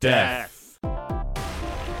Death.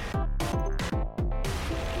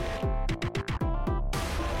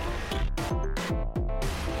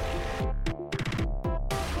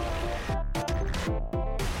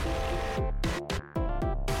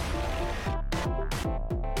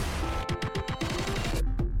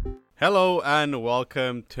 Hello and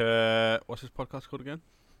welcome to, what's this podcast called again?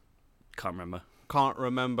 Can't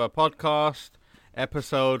remember Podcast,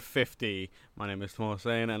 episode 50. My name is Tom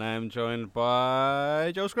Hussain and I am joined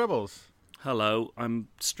by Joe Scrabbles. Hello, I'm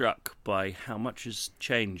struck by how much has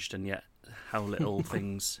changed and yet how little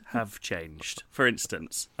things have changed. For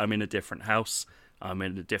instance, I'm in a different house, I'm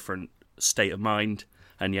in a different state of mind,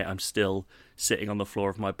 and yet I'm still sitting on the floor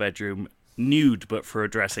of my bedroom nude but for a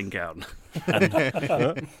dressing gown.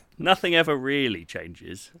 And nothing ever really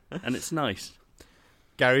changes, and it's nice.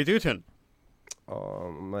 Gary Dutton.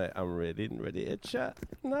 Oh, mate, I'm really ready to chat.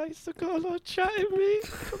 Nice to go on chatting me.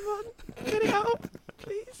 Come on, get it out,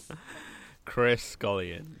 please. Chris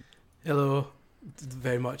Scullion. Hello.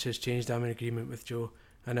 Very much has changed. I'm in agreement with Joe.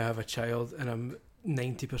 I now have a child and I'm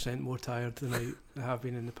 90% more tired than I have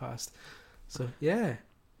been in the past. So, yeah,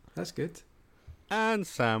 that's good. And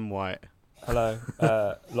Sam White. Hello.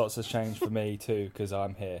 Lots has changed for me too because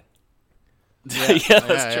I'm here. Yeah,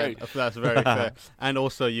 that's true. That's very fair. And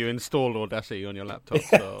also, you installed Audacity on your laptop,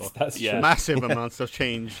 so That's Yeah. true. massive amounts of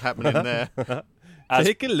change happening there.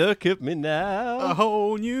 Take a look at me now. A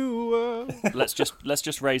whole new world. Let's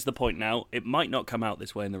just raise the point now. It might not come out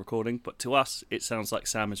this way in the recording, but to us, it sounds like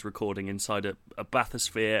Sam is recording inside a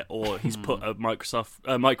bathysphere, or he's put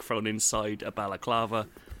a microphone inside a balaclava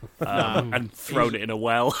and thrown it in a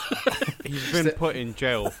well. He's been put in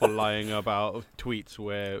jail for lying about tweets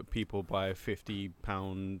where people buy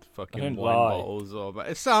 £50 fucking don't wine lie. bottles. But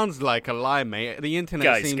it sounds like a lie, mate. The internet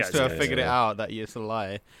Guys, seems guys, to have guys, figured it yeah. out that it's a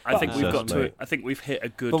lie. I think we've Yes, got to. mate. I think we've hit a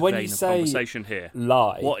good But when vein you of say conversation here.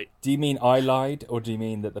 Lie. What- Do you mean I lied, or do you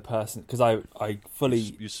mean that the person? Because I fully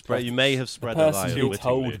You may have the spread a lie. person who unwittingly.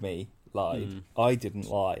 told me lied. I didn't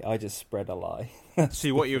lie. I just spread a lie.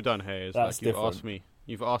 See, what you've done here is That's like different.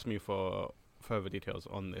 you've asked me for further details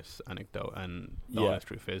on this anecdote, and the Yeah. honest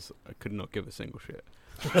truth is I could not give a single shit.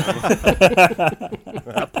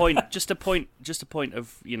 a point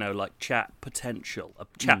of like chat potential, a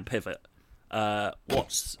chat pivot.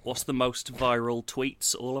 What's the most viral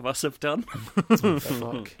tweets all of us have done?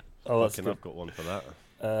 Fuck. Oh, that's Fucking, good. I've got one for that.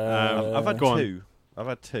 I've had Go on. two. I've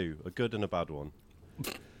had two, a good and a bad one.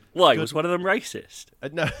 Why Good. was one of them racist?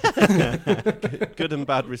 No, good and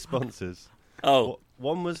bad responses. Oh,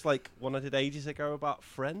 One was like one I did ages ago about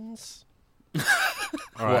Friends. All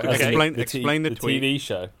right, What, explain the explain the tweet. TV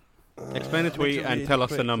show. Explain the tweet Need to and read tell it us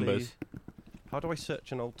the quickly. numbers. How do I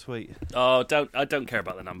search an old tweet? I don't care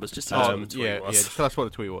about the numbers. Just tell us what the tweet yeah, was. just tell us what the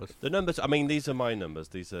tweet was. The numbers. I mean, these are my numbers.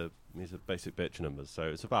 These are basic bitch numbers. So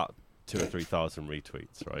it's about 2,000 or 3,000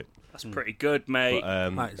 retweets, right? That's pretty good, mate. But,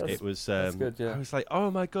 Nice. it was. that's good, yeah. I was like, oh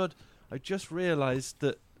my god! I just realised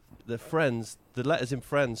that the letters in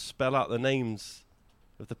Friends spell out the names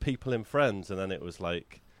of the people in Friends, and then it was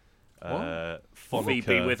like, Phoebe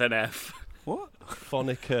Fonica, with an F. What?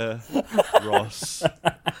 Fonica, Ross,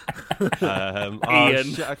 Ian. Oh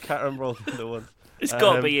shit! I can't remember all the other ones. It's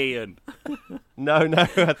got to be Ian. No,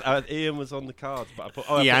 Ian was on the cards, but I put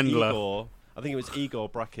Iandler. Igor. I think it was Igor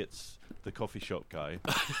brackets, the coffee shop guy.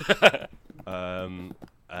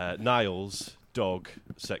 Niles, dog,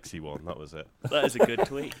 sexy one. That was it. That is a good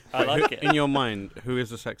tweet. I like it. In your mind, who is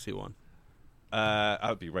the sexy one? That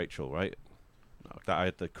would be Rachel, right? That I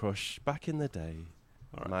had the crush back in the day.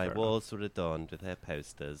 All right, My fair walls were adorned with her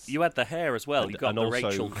posters. You had the hair as well. And- You got and the also-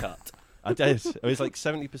 Rachel cut. I did. It was like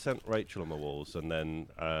 70% Rachel on my walls, and then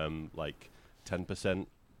like 10%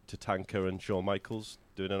 Tatanka and Shawn Michaels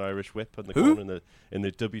doing an Irish whip in the Who? corner in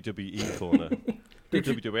the WWE corner, the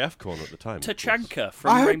WWF corner at the time. of course. Tachanka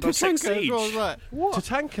from I heard Rainbow Six Tatanka as Siege. well as that.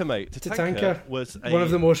 Tatanka, mate. Tatanka was One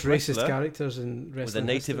of the most racist wrestler characters in with wrestling a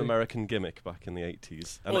Native history. American gimmick back in the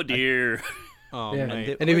 80s. And Oh dear. Oh, Yeah.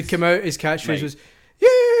 mate. And he would come out, his catchphrase Mate. was, yeah,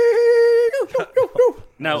 no, no, no.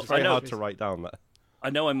 Now It's very I know. hard to write down that. I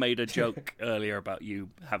know I made a joke earlier about you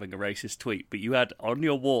having a racist tweet, but you had on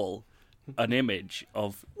your wall an image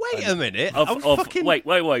of Wait a minute.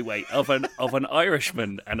 wait of an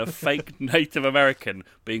Irishman and a fake Native American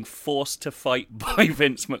being forced to fight by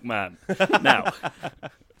Vince McMahon. Now,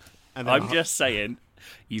 And then I'm just saying,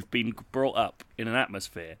 you've been brought up in an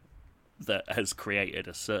atmosphere that has created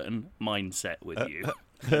a certain mindset with you.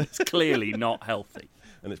 It's clearly not healthy.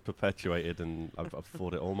 And it's perpetuated, and I've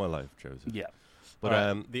fought it all my life, Joseph. Yeah. But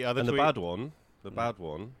Alright, the other and tweet- the bad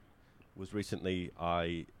one was recently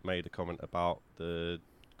I made a comment about the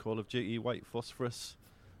Call of Duty White Phosphorus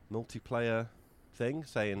multiplayer thing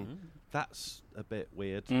saying that's a bit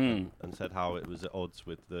weird, and said how it was at odds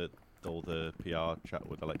with all the PR chat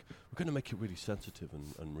where they're like, we're going to make it really sensitive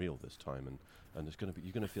and real this time, and there's going to be,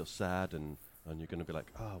 you're going to feel sad and you're going to be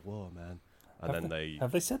like, oh, whoa, man. And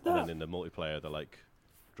Have they said that? And then in the multiplayer, they're like,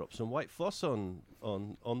 drop some white floss on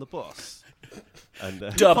the boss. And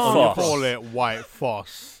Dub Can't Foss. call it white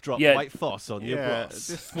foss. drop Yeah. white floss on your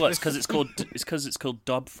boss. Well, it's because it's called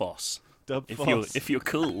Dub Foss. Dub If floss. you're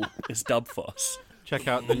cool, it's Dub Foss. Check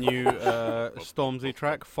out the new Stormzy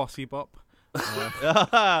track, Fossy Bop.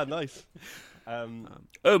 Nice.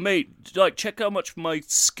 Oh mate, like check how much my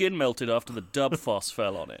skin melted after the Dub Foss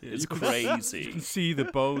fell on it. It's You can crazy. see the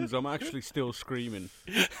bones. I'm actually still screaming.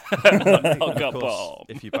 Knock Of up course, bomb.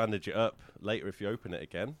 if you bandage it up later, if you open it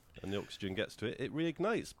again and the oxygen gets to it, it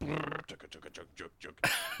reignites.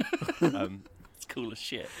 It's cool as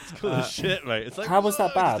shit. It's cool as shit, mate. It's like, How was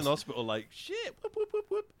that "Whoa," just bad? in hospital, like shop whoop whoop whoop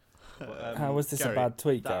whoop. But, How was this Gary, a bad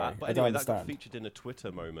tweet, Gary? But I don't anyway, that got understand. featured in a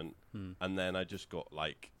Twitter moment, and then I just got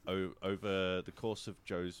like over the course of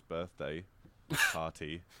Joe's birthday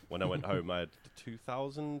party. When I went home, I had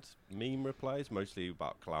 2,000 meme replies, mostly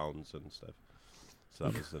about clowns and stuff. So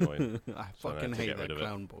that was annoying. I So I had fucking to hate get that rid of it.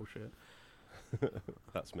 clown bullshit.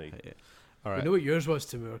 That's me. Hate it. All You right. know what yours was,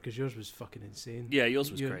 Timur? Because yours was fucking insane. Yeah, yours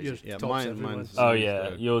was Your- crazy. yours Yeah, tops everyone's. mine's- Oh Use yeah,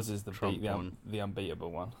 the yours is the Trump one. the unbeatable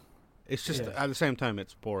one. It's just Yeah. at the same time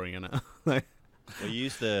it's boring, innit? Like, We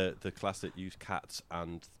use the classic use cats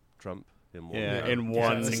and Trump in one. yeah, go. in Yeah,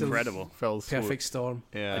 one It's this is incredible. fell swoop. Perfect storm.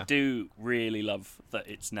 Yeah. I do really love that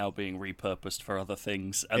it's now being repurposed for other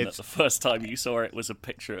things, and It's- that the first time you saw it was a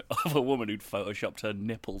picture of a woman who'd photoshopped her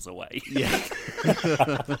nipples away. Yeah.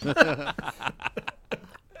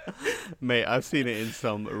 Mate, I've seen it in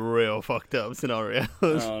some real fucked up scenarios.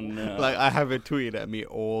 Oh no! Like, I have it tweeted at me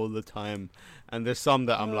all the time. And there's some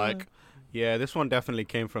that I'm like, yeah, this one definitely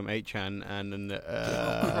came from 8chan, and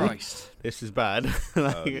oh Christ! this is bad. Oh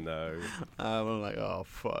Like, no. I'm like, oh,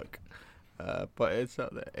 fuck. But it's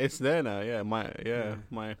out there. It's there now, yeah. My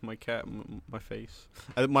cat, my face.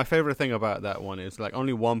 My favorite thing about that one is, like,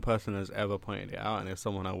 only one person has ever pointed it out, and it's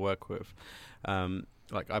someone I work with.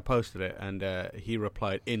 Like, I posted it, and he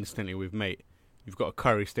replied instantly with, mate, you've got a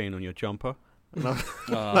curry stain on your jumper. And I was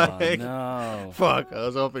Oh like, no! fuck, I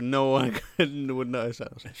was hoping no one would notice that.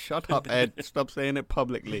 I was like, shut up, Ed. Stop saying it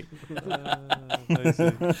publicly.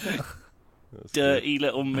 Dirty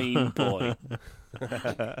little mean boy.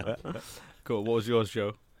 Cool. What was yours,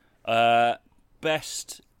 Joe?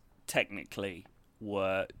 Best, technically,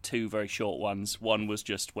 were two very short ones. One was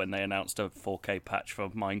just when they announced a 4K patch for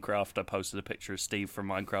Minecraft. I posted a picture of Steve from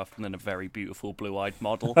Minecraft and then a very beautiful blue-eyed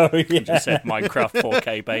model. Oh And yeah. just said Minecraft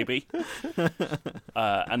 4K baby.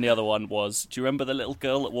 And the other one was, do you remember the little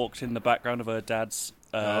girl that walked in the background of her dad's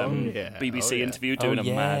BBC interview doing a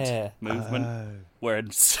mad movement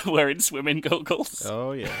wearing swimming goggles?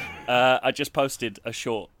 Oh, yeah. I just posted a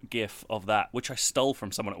short GIF of that, which I stole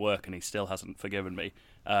from someone at work, and he still hasn't forgiven me.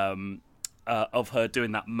 Of her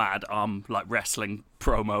doing that mad arm like wrestling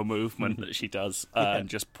promo movement that she does, and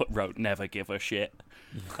just wrote "never give a shit."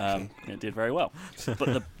 It did very well.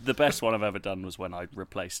 But the best one I've ever done was when I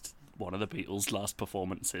replaced one of the Beatles' last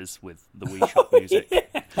performances with the Wii Shop music.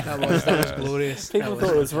 That was glorious. People That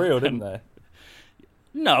thought it was real, didn't they?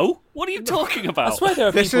 No, what are you talking I about? swear there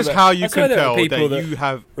are This people is that- how you I swear can there are tell people that you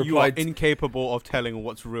are replied- incapable of telling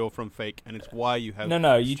what's real from fake, and it's why you have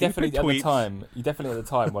No, you stupid definitely tweets. at the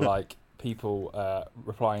time were like people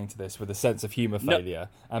replying to this with a sense of humour No. failure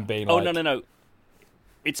and being Oh like, no!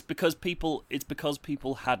 It's because people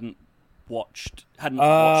hadn't watched the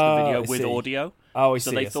video I with see. audio, oh, I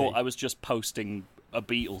so see, they I thought see. I was just posting a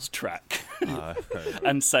Beatles track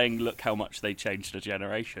and saying, "Look how much they changed a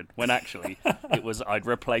generation." When actually, it was I'd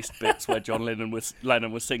replaced bits where John Lennon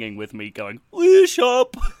was singing with me, going "Wish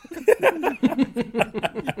up."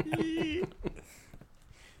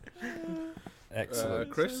 Excellent.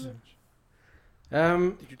 Chris,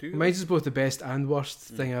 did you do Mine's is both the best and worst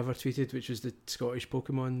thing I ever tweeted, which was the Scottish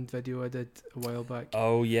Pokemon video I did a while back.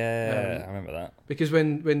 Oh yeah, Um, I remember that. Because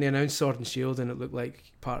when they announced Sword and Shield and it looked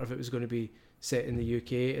like part of it was going to be set in the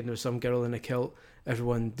UK and there was some girl in a kilt,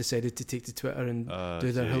 everyone decided to take to Twitter and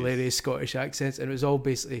do their hilarious Scottish accents, and it was all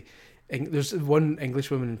basically. There's one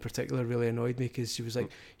English woman in particular really annoyed me because she was like,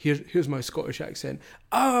 "Here's my Scottish accent.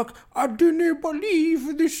 I didn't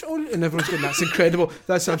believe this," and everyone's going, "That's incredible.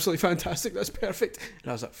 That's absolutely fantastic. That's perfect." And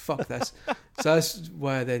I was like, "Fuck this." So that's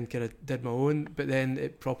why I then kind of did my own. But then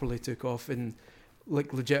it properly took off, and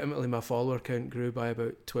like legitimately my follower count grew by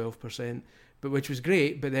about 12%. but which was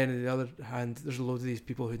great. But then on the other hand, there's a load of these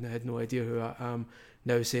people who had no idea who I am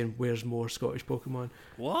now saying, "Where's more Scottish Pokemon?"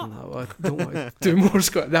 What? No, I don't want to do more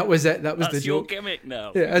Scottish. That was it. That was That's the your joke. gimmick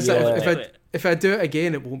now. Yeah, Yeah. if I do it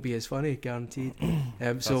again, it won't be as funny, guaranteed.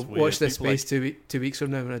 So weird. watch this People space 2 weeks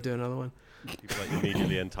from now when I do another one. People like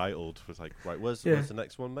immediately entitled was like, right, where's the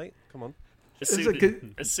next one, mate? Come on. As It's soon, like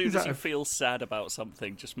as, soon is as that you a- feel sad about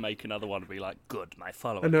something, just make another one and be like, good, my I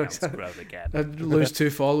follower know, count's exactly. grown again. I'd lose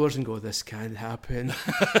 2 followers and go, this can't happen.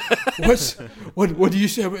 What do you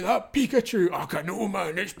say about that Pikachu? I can know,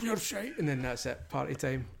 man, it's pure shite. And then that's it, party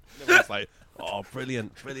time. Everyone's like, oh,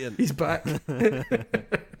 brilliant. He's back.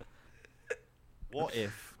 What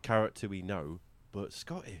if character we know, but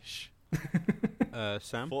Scottish?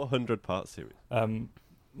 Sam? 400-part series.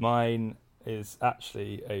 Mine is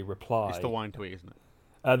actually a reply. It's the wine tweet, isn't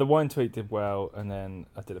it? The wine tweet did well, and then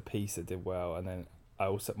I did a piece that did well, and then I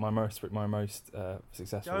also my most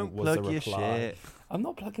successful Don't was plug a your reply. shit. I'm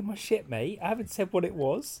not plugging my shit, mate. I haven't said what it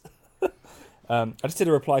was. I just did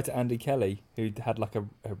a reply to Andy Kelly, who had like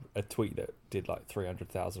a tweet that did like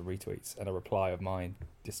 300,000 retweets, and a reply of mine.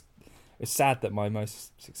 Just it's sad that my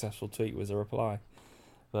most successful tweet was a reply.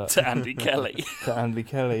 But, To Andy Kelly. to Andy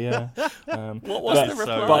Kelly, yeah. What was the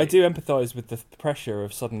reply? But I do empathise with the pressure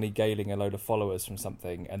of suddenly gaining a load of followers from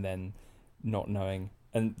something and then not knowing,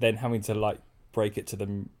 and then having to like break it to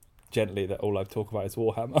them gently that all I talk about is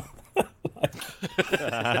Warhammer.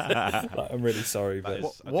 Like, I'm really sorry, but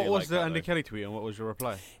What was the Andy Kelly tweet and what was your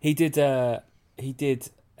reply? he did a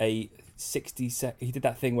 60 he did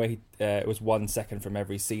that thing where it was 1 second from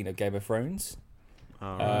every scene of Game of Thrones,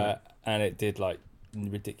 and it did like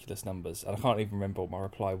ridiculous numbers, and I can't even remember what my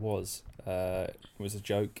reply was. It was a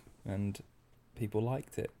joke and people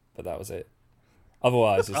liked it, but that was it.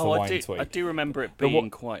 Otherwise it's the wine tweet. I do remember it being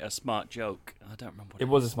quite a smart joke. I don't remember what It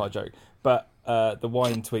was a smart joke, but the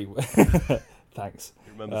wine tweet thanks.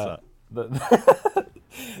 Who remembers that?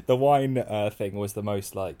 The wine thing was the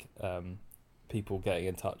most like people getting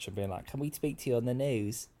in touch and being like, "Can we speak to you on the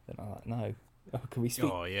news?" And I'm like, "No." Oh, can we speak?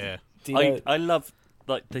 Oh, yeah. Do you know- I love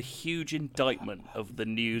like the huge indictment of the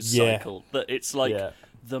news Yeah. cycle, that it's like Yeah.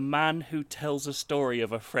 the man who tells a story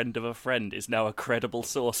of a friend is now a credible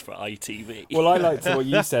source for ITV. Well, I liked what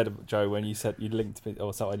you said, Joe, when you said you linked me,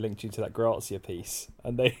 or so I linked you to that Grazia piece,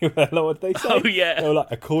 and they what did they say? Oh, yeah. They were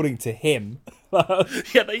like, according to him.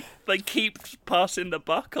 Yeah, they keep passing the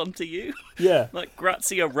buck onto you. Yeah. Like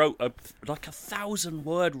Grazia wrote a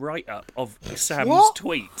 1,000-word write-up of Sam's What?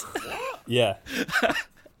 tweet. Yeah.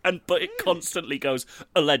 But it constantly goes,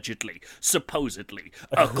 allegedly, supposedly,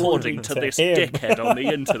 according to to this him. dickhead on the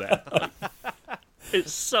internet. Like,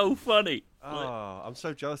 it's so funny. Oh, I'm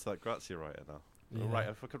so jealous of that Grazia writer now. Yeah. Right,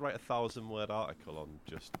 if I could write a 1,000-word article on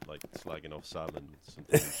just like slagging off Sam and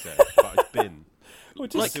something he said about his bin. Or Like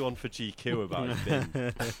just, do one for GQ about his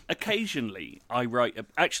bin. Occasionally, I write.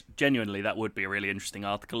 Actually, genuinely, that would be a really interesting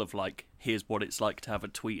article of like, here's what it's like to have a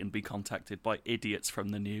tweet and be contacted by idiots from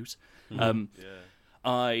the news. Yeah.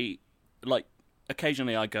 I like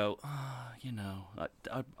occasionally I go,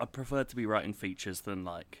 I prefer to be writing features than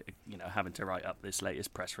like having to write up this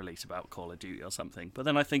latest press release about Call of Duty or something. But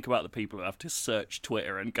then I think about the people who have to search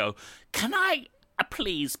Twitter and go, can I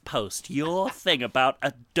please post your thing about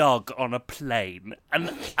a dog on a plane?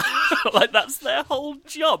 And like that's their whole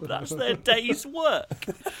job. That's their day's work.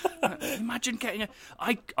 Imagine getting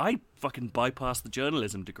I fucking bypassed the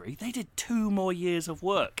journalism degree. They did 2 more years of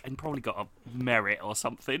work and probably got a merit or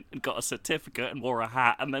something and got a certificate and wore a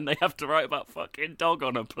hat, and then they have to write about fucking dog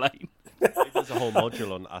on a plane. There's a whole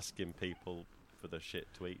module on asking people for the shit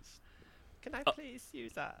tweets. Can I please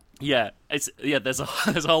use that? Yeah, there's a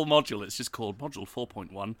whole module. It's just called Module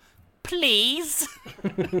 4.1. Please.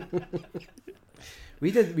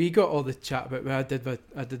 We got all the chat about. I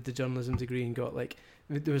did the journalism degree and got like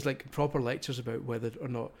there was like proper lectures about whether or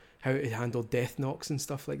not how to handle death knocks and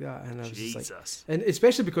stuff like that. And I was just like, and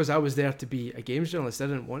especially because I was there to be a games journalist, I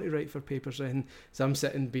didn't want to write for papers or anything. So I'm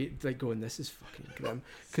sitting like going, this is fucking grim,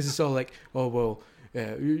 because it's all like, oh well.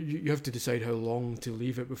 You have to decide how long to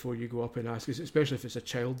leave it before you go up and ask, especially if it's a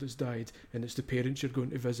child that's died and it's the parents you're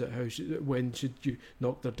going to visit. When should you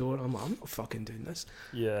knock their door? I'm like, I'm not fucking doing this.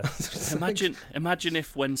 yeah. Imagine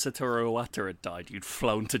if when Satoru Iwata had died, you'd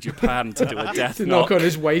flown to Japan to do a death to knock. knock on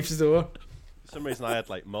his wife's door. For some reason I had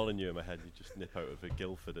like Molyneux in my head. You just nip out of a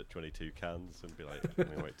Guildford at 22 cans and be like, I'm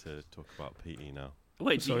going to wait to talk about PE now.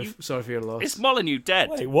 Wait, Sorry for your loss. is Molyneux dead?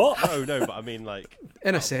 Wait, what? No, but I mean like...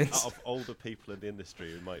 In a out sense. of older people in the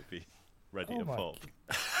industry who might be ready to my pop.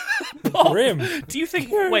 Pop. Grim. Do you think?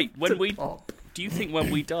 Wait, when To we pop. do you think when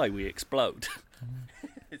we die we explode?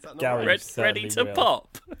 Is that not Gary. right? Ready to certainly will.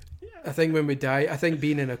 pop? Yeah. I think when we die, I think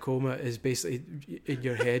being in a coma is basically in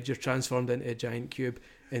your head. You're transformed into a giant cube,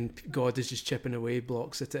 and God is just chipping away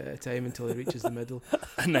blocks at a time until he reaches the middle.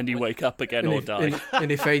 And then you wake up again or die.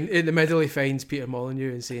 And in the middle he finds Peter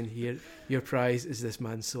Molyneux and saying, "Here, your prize is this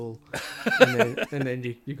man's soul," and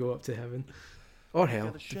then you go up to heaven or hell.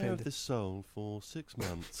 Get a share of the soul for 6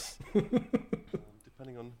 months,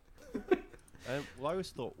 depending on. Well, I always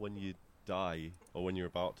thought when you die or when you're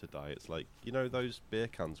about to die, it's like, you know those beer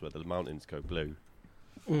cans where the mountains go blue.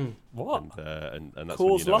 What? And that's Coors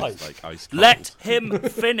when you know Light. it's like ice cold. Let him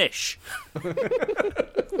finish.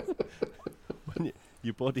 When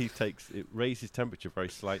your body raises temperature very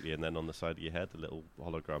slightly, and then on the side of your head, a little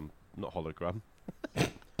not hologram.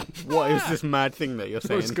 What is this mad thing that you're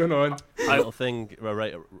saying? What's going on? A little thing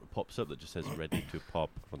pops up that just says "ready to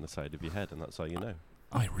pop" on the side of your head, and that's how you know.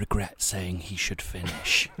 I regret saying he should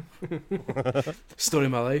finish. Story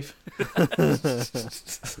of my life.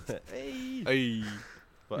 Hey.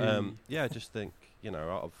 But I just think,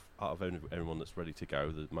 out of everyone that's ready to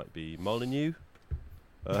go, there might be Molyneux.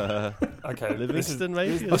 Okay, Livingston,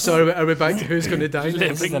 maybe. Oh, sorry. Are we back to who's going to die?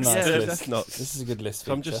 This is a nice Yeah, list. Death Knock. This is a good list.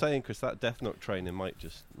 So I'm just feature. saying, Chris, that Death Knock training might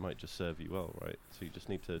just serve you well, right? So you just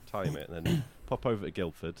need to time it and then pop over to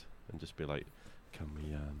Guildford and just be like, "Can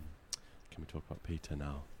we talk about Peter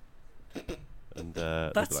now?" And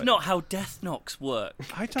That's like, not how Death Knocks work.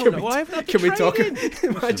 I don't know. I've had the Can we talk? training.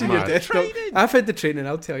 Imagine your mad. death note. I've had the training.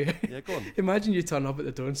 I'll tell you. Yeah, go on. Imagine you turn up at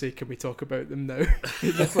the door and say, "Can we talk about them now?"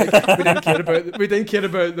 It's like, we didn't care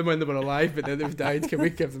about them when they were alive, but now they've died. Can we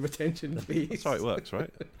give them attention, please? That's how it works, right?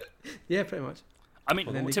 Yeah, pretty much. I mean,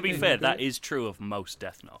 And then to be they fair, do that it. is true of most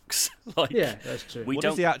Death Knocks. Like, Yeah, that's true. We What is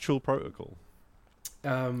don't. the actual protocol?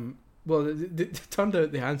 Well, it turned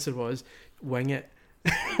out the answer was wing it.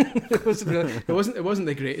 It wasn't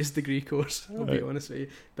the greatest degree course, I'll be honest with you,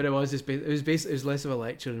 but it was less of a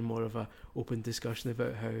lecture and more of a open discussion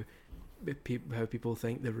about how people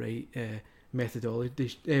think the right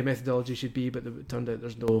methodology should be. But it turned out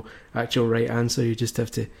there's no actual right answer. You just have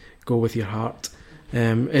to go with your heart,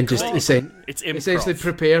 and just It's essentially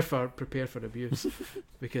improv. prepare for abuse,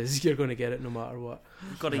 because you're going to get it no matter what.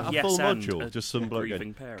 You've got a A yes full and module, a, just some a bloke grieving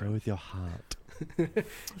going, parent. "Go with your heart."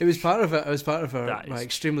 It was part of That my is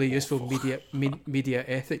extremely useful media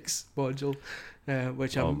ethics module,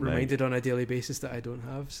 which I'm mate. reminded on a daily basis that I don't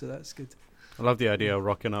have. So that's good. I love the idea of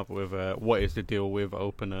rocking up with what is the deal with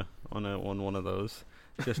opener on one of those.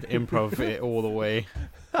 Just improv it all the way.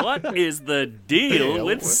 What is the deal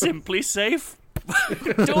with Simply Safe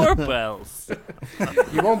doorbells?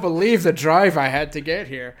 You won't believe the drive I had to get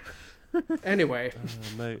here. Anyway,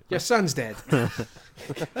 Mate, your son's dead.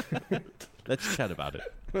 let's chat about it.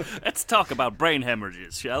 Let's talk about brain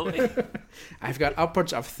hemorrhages, shall we? I've got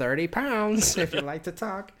upwards of 30 pounds. If you'd like to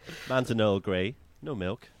talk. Man's an Earl Grey, no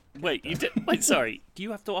milk. Wait, sorry. Do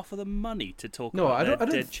you have to offer them money to talk No, about I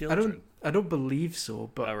their dead children? I don't believe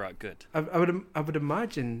so. But Oh, right, good. I would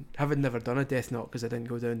imagine, having never done a death knock because I didn't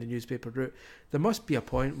go down the newspaper route, there must be a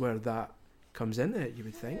point where that comes into it. You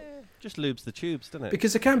would think, Just lubes the tubes, doesn't it?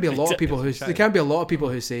 because there can be a lot of people who It's a there can be a lot of people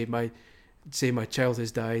who say my child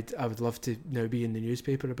has died. I would love to now be in the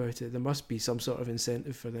newspaper about it. There must be some sort of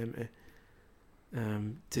incentive for them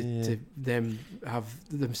to them have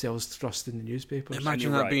themselves thrust in the newspaper. Imagine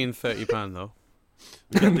you're that right. being £30 though.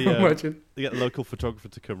 We get the, Imagine. they get the local photographer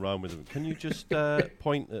to come round with them. Can you just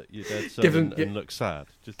point at your dead son Give him- and look sad?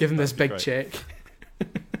 Just Give them this that'd big be check.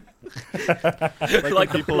 great. Like,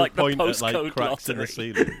 Like when people the point at like postcode cracks in the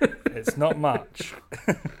lottery. ceiling. It's not much.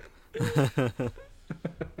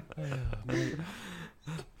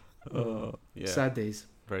 Yeah. Sad days.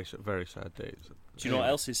 Very sad days. Do you know what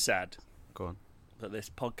else is sad? Go on. That this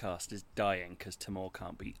podcast is dying because Timor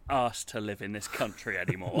can't be asked to live in this country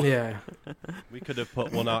anymore. Yeah. We could have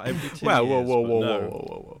put one out every 2 Well, years. whoa, but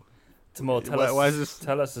no. Timor, Why is this-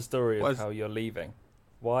 tell us the story why of is- how you're leaving.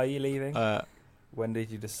 Why are you leaving? When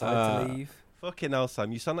did you decide to leave? Fucking hell,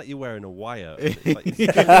 Sam! You sound like you're wearing a wire. It's like,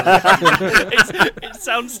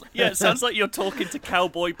 It sounds like you're talking to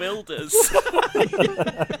cowboy builders.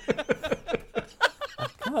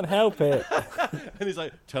 Can't help it. and he's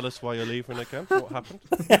like, "Tell us why you're leaving again. What happened?"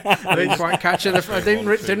 I didn't quite catch it. I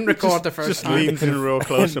didn't record the first Just time. leans in real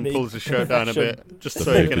close and pulls his shirt down a bit, just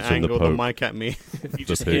so he can papers in the angle the poke. mic at me. You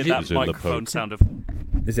just The hear papers that in the microphone poke. sound of.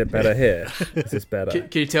 Is it better here? Is this better?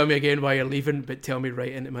 Can you tell me again why you're leaving, but tell me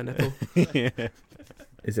right into my nipple? Yeah.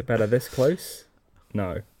 Is it better this close?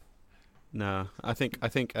 No. No, I think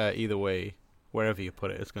either way, wherever you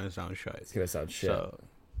put it, it's going to sound shite. It's going to sound shit. So,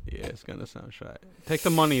 yeah, it's going to sound shite. Take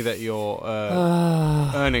the money that you're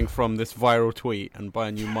earning from this viral tweet and buy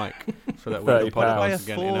a new mic so that we can £30. podcast Buy a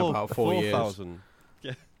again in about 4 years. 4,000.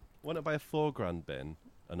 Yeah. Want to buy a $4,000 bin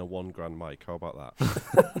and a $1,000 mic? How about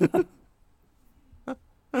that?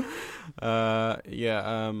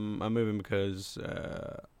 I'm moving because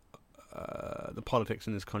the politics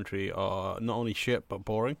in this country are not only shit but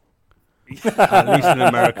boring.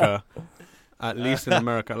 At least in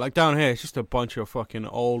America. Like down here, it's just a bunch of fucking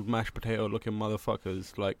old mashed potato looking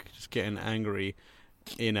motherfuckers, like just getting angry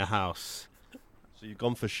in a house. So you've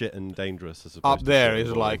gone for shit and dangerous as opposed Up there to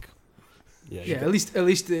is like, Yeah, at least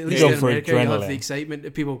in go for America you have adrenaline. the excitement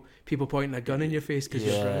of people pointing a gun in your face because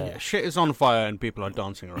you're yeah, shit is on fire and people are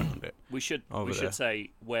dancing around it. We should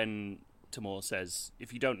say when Timur says,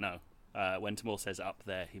 if you don't know, when Timur says up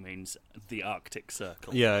there, he means the Arctic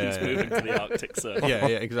Circle. He's moving to the Arctic Circle. Yeah,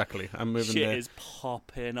 exactly. I'm moving Shit there. is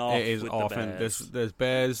popping off. It is with off, the and bears. there's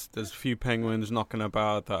bears. There's a few penguins knocking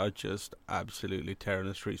about that are just absolutely tearing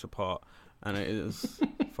the streets apart, and it is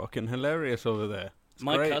fucking hilarious over there. It's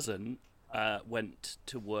My great. cousin went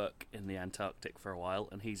to work in the Antarctic for a while,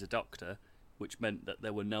 and he's a doctor, which meant that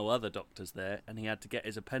there were no other doctors there, and he had to get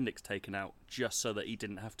his appendix taken out just so that he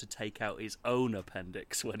didn't have to take out his own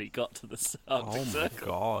appendix when he got to the Arctic Oh my Circle.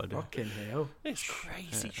 god! fucking hell. It's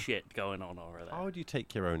crazy shit going on over there. How would you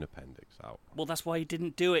take your own appendix out? Well, that's why he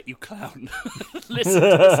didn't do it, you clown. Listen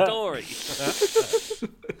to the story.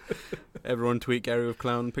 Everyone tweet Gary with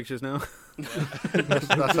clown pictures now. that's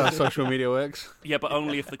how social media works. Yeah, but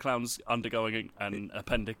only if the clown's undergoing an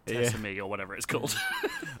appendectomy or whatever it's called.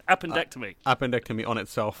 Appendectomy. Appendectomy on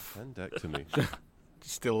itself. Appendectomy.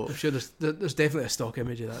 Still, I'm sure there's definitely a stock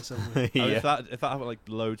image of that somewhere. Oh, yeah. if that happened, like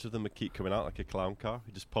loads of them would keep coming out like a clown car,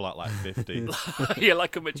 you just pull out like 50 Yeah,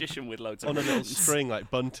 like a magician with loads of on a little ribbons. string, like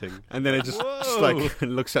bunting. And then it just Whoa. like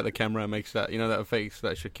looks at the camera and makes that that face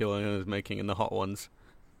that Shaquille is making in the hot ones,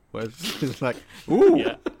 where it's like, ooh.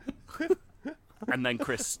 Yeah. And then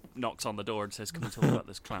Chris knocks on the door and says, "Can we talk about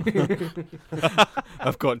this clown?"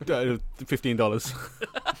 I've got $15.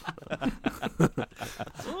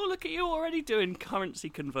 Oh, look at you already doing currency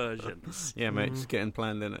conversions. Yeah, mate, it's getting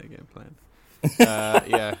planned, isn't it? Getting planned.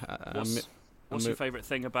 What's your favourite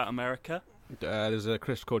thing about America? There's a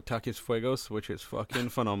crisp called Takis Fuegos, which is fucking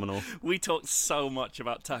phenomenal. We talked so much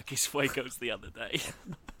about Takis Fuegos the other day.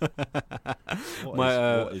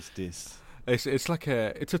 What is this? It's like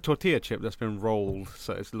it's a tortilla chip that's been rolled,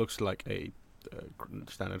 so it looks like a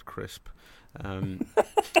standard crisp. And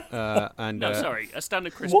No, sorry, a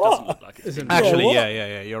standard crisp What? doesn't look like it. Isn't it? actually, What?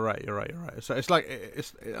 yeah, you're right. So it's like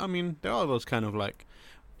I mean, there are those kind of like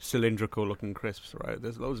cylindrical looking crisps, right?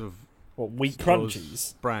 There's loads of What, wheat those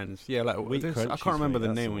crunchies? brands, yeah, like Wheat I Crunchies, can't remember mate,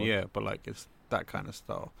 the that's name, the one. yeah, but like it's that kind of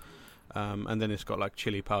style. And then it's got like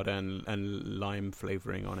chili powder and lime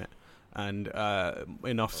flavoring on it, and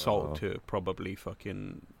enough salt to probably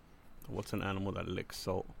fucking what's an animal that licks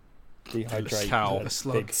salt? Dehydrate Cow. a A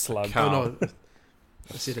slug. big slug. Cow. Oh, no.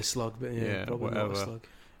 I said a slug, but Yeah, probably not whatever. a slug.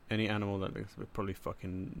 Any animal that licks would probably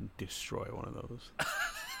fucking destroy one of those.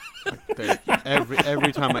 Like,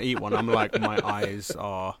 every time I eat one, I'm like my eyes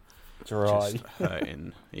are Dry. just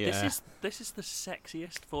hurting. Yeah. This is the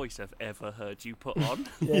sexiest voice I've ever heard you put on.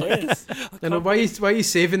 Yeah, it is. No, why are you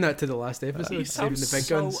saving that to the last episode? You Saving sound the big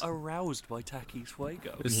so guns. aroused by Takis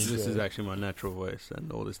Fuego. This Yeah. is actually my natural voice,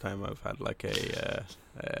 and all this time I've had like a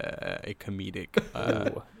comedic.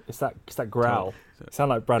 Ooh, it's that growl. You sound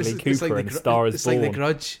like Bradley It's Cooper like in the Star Is It's Born. like the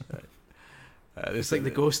Grudge. This It's like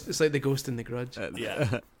the ghost. It's like the ghost in the Grudge.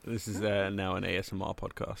 Yeah. This is now an ASMR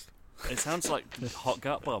podcast. It sounds like Hot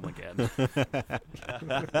Gut Bomb again.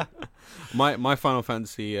 My Final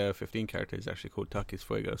Fantasy 15 character is actually called Takis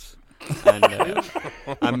Fuegos, and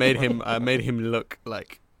I made him look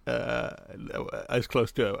like as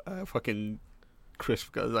close to a fucking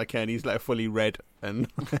crisp as I can. He's like fully red, and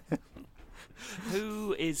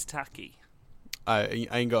Who is Taki? I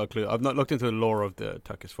ain't got a clue. I've not looked into the lore of the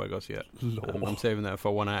Takis Fuegos yet. I'm saving that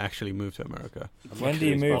for when I actually move to America When do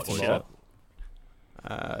you move Watch tomorrow?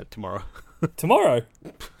 tomorrow. Tomorrow?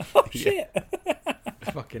 Oh, shit.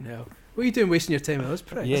 Fucking hell! What are you doing, wasting your time with us,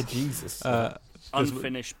 pricks? Yeah, Jesus. There's-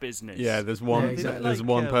 Unfinished business. Yeah, there's one. Yeah, exactly. There's Like,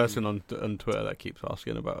 one person on Twitter that keeps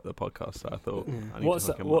asking about the podcast. So I thought, Yeah. I need What's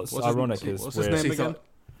to hook him what's up. ironic is what's his we're- name So you again? thought-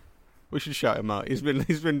 We should shout him out. He's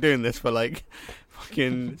been doing this for like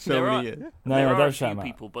fucking so There many are- years. No, there are don't a shout few him out.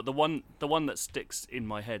 people, but the one that sticks in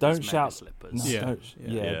my head Don't is shout. Mega Slippers. No, Yeah. don't,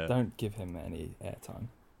 Yeah. don't give him any airtime.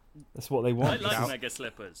 That's what they I want. like Mega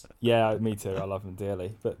Slippers. Yeah, me too. I love him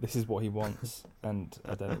dearly, but this is what he wants, and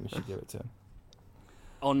I don't think we should give it to him.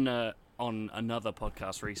 on another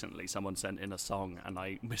podcast recently, someone sent in a song, and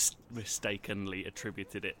I mistakenly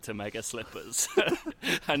attributed it to Mega Slippers,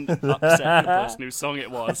 and upset the person whose song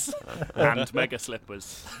it was, and Mega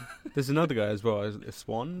Slippers. There's another guy as well.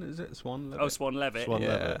 Swan, is it Swan? Levitt? Oh, Swan Levitt. Swan yeah.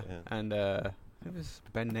 Levitt, yeah. And I think there's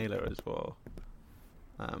Ben Naylor as well.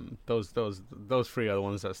 Those three are the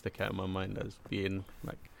ones that stick out in my mind as being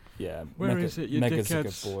like, Yeah, Where is it, you Mega's a good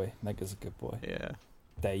dickheads? boy. Mega's a good boy. yeah.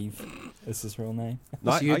 Dave is his real name.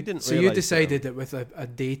 No, So you, I didn't so you realise, decided that with a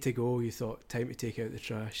day to go, you thought, time to take out the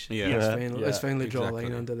trash. Yeah. Let's finally draw a line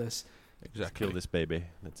exactly. under this. Exactly. kill this baby.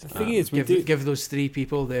 Let's The kill thing it. is, we do. Give those 3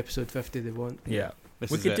 people the episode 50 they want. Yeah,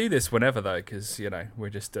 This we is could it. do this whenever though, because we're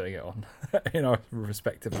just doing it on in our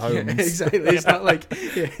respective homes. Yeah, exactly. It's not like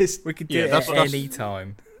We could do Yeah, it that's- at that's- any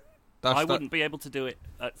time. I wouldn't be able to do it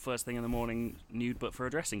at first thing in the morning nude, but for a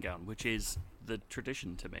dressing gown, which is the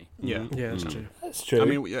tradition to me. Yeah. yeah, that's Mm. true. That's true. I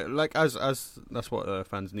mean, like as that's what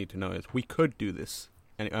fans need to know is we could do this,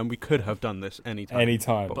 and we could have done this anytime.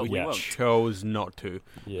 anytime, but But we we won't. chose not to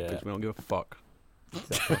yeah. because we don't give a fuck.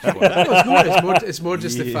 It's more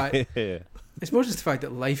just the fact. Yeah. It's more just the fact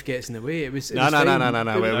that life gets in the way. It was No.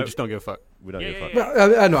 But- We just don't give a fuck. We don't Yeah, give a yeah, fuck. yeah.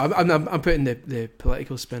 Well, I know. I'm putting the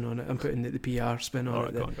political spin on it. I'm putting the PR spin on All it.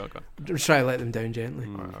 right, go on, go on. I'm trying to let them down gently.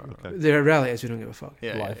 Mm, okay. The reality is we don't give a fuck.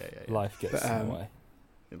 Yeah, life, life gets But, in the way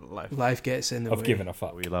Life. Life gets in the of way. giving a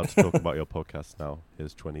fuck. Are we allowed to talk about your podcast now?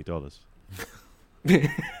 Here's $20.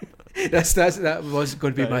 That was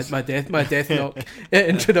going to be my death knock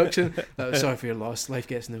introduction. Sorry for your loss. Life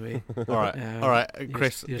gets in the way. All right, Um, all right, you're-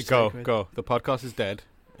 Chris, you're go, stuck with- go. The podcast is dead,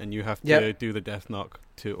 and you have to Yep. do the death knock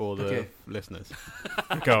to all the Okay. listeners.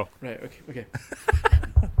 Go. Right. Okay.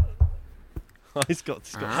 He's got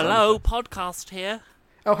Hello, podcast here.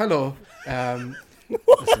 Oh, hello.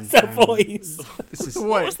 What's that voice? This is.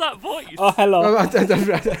 What was that voice? Oh, hello. Oh,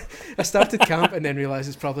 I started camp and then realised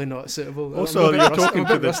it's probably not suitable. Also, I'm a bit you're rusty- talking I'm a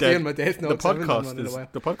to bit the rusty dead. on my death The notes. I haven't done one in a while.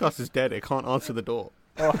 podcast is dead. It can't answer the door.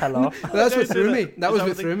 Oh, hello. That's what threw me. That was Is that what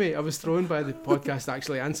what threw me. I was thrown by the podcast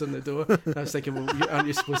actually answering the door. I was thinking, well, aren't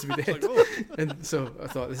you supposed to be dead? And so I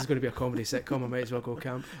thought, this is going to be a comedy sitcom. I might as well go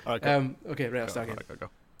camp. All right, go. Okay, right, I'll Go, start all again. right, go.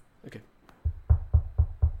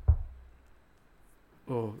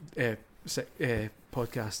 Oh,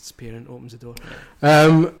 podcast's parent opens the door.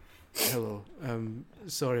 Hello.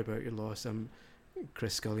 Sorry about your loss. I'm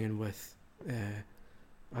Chris Scullion with. I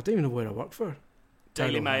don't even know where I work for.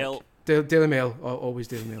 Daily Title Mail hack. Daily Mail. Always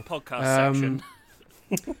Daily Mail. podcast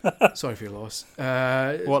section. Sorry for your loss.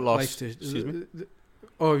 What loss? Life to- Excuse me?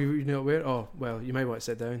 Oh, you're not aware? Oh, well, you might want to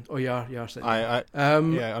sit down. Oh, you are sitting down.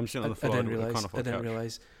 Yeah, I'm sitting on the floor. I didn't can't realise. afford I didn't couch.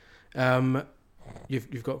 realise.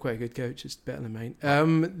 You've got quite a good couch. It's better than mine.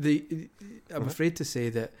 I'm afraid to say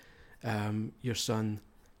that your son,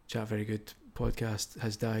 Chat Very Good podcast,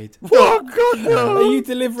 has died. Oh God, no! Are you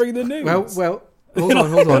delivering the news? Well. Hold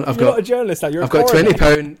on. You're not a journalist. You're I've a got coroner.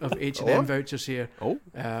 £20 of H&M Oh. vouchers here. Oh.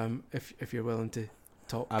 If you're willing to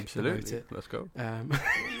talk about Absolutely. it. Let's go.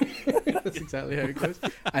 That's exactly how it goes.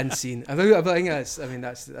 And scene. I think that's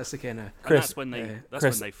the kind of. And Chris, that's when they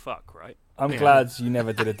Chris- when they fuck, right? I'm Yeah. glad you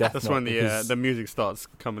never did a death That's knock when because the music starts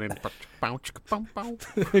coming in.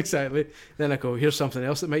 Exactly. Then I go, here's something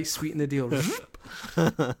else that might sweeten the deal.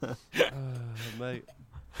 Mate.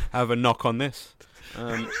 Have a knock on this.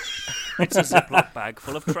 It's a Ziploc bag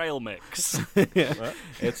full of trail mix. Yeah.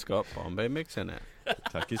 It's got Bombay mix in it.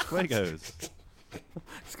 Takis Fuegos.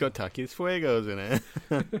 It's got Takis Fuegos in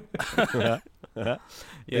it.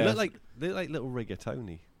 They look like little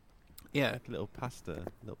rigatoni. Yeah. Like little pasta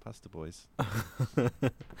boys. You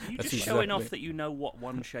That's just showing exactly- off that you know what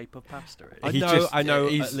one shape of pasta is. I know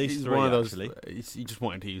He's, at least he's three, one of those. actually. He just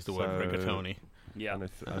wanted to use the word So- rigatoni. Yeah.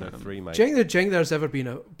 I know 3, mate. Do you think there's ever been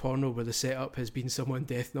a porno where the setup has been someone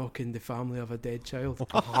death knocking the family of a dead child?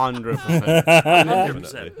 100%.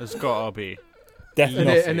 100%. It's gotta be. death And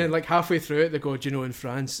knock. then like halfway through it, they go, do you know in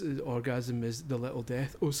France, orgasm is the little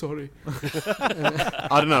death? Oh, sorry. I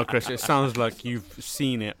don't know, Chris. It sounds like you've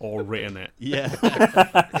seen it or written it. Yeah.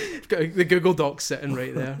 I've got the Google Docs sitting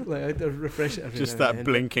right there. Like I refresh it every Just now that and then.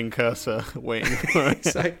 blinking cursor waiting for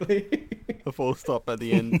Exactly. a full stop at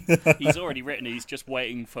the end. He's already written it. He's just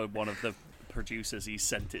waiting for one of the producers he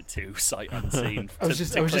sent it to, sight unseen. I was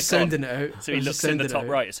just click on. sounding it out. So I he was looks just in the sounding top it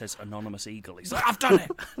out. right. It says anonymous eagle. He's like, I've done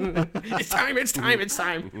it. It's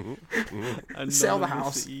time. Sell the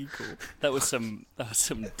house. That was some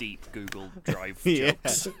deep Google Drive Yeah.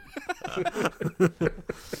 jokes.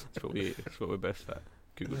 That's what we're best at.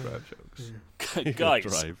 Google Drive jokes. Guys,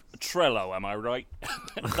 Drive. Trello, am I right?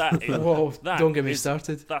 that is, Whoa, that don't get me is-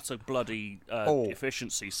 started. That's a bloody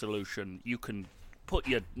efficiency solution you can put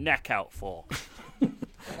your neck out for.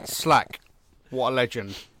 Slack. What a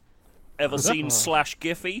legend. Ever seen Slash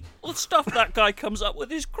Giphy? Well, the stuff that guy comes up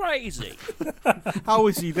with is crazy. How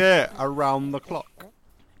is he there around the clock,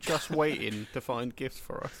 just waiting to find gifts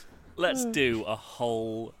for us? Let's do a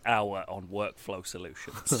whole hour on workflow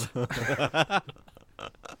solutions.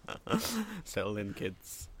 Settle in,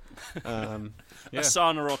 kids. Yeah.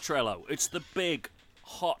 Asana or Trello? It's the big,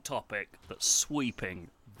 hot topic that's sweeping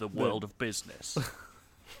the world of business.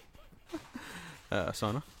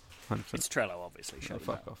 Asana. 100%. It's Trello, obviously. Oh, Shut it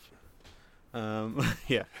fuck down. off.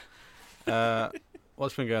 Yeah.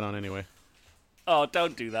 What's been going on anyway? Oh,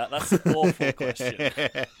 don't do that. That's an awful question.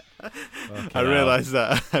 I realised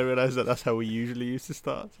that. That's how we usually used to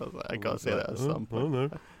start. So I was like, I gotta say that at some point. No.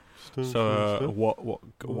 So,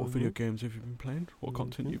 what video games have you been playing? What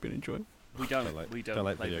content have you been enjoying? We don't Don't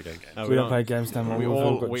like play video games. No, We don't play games now.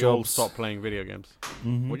 We all stopped playing video games.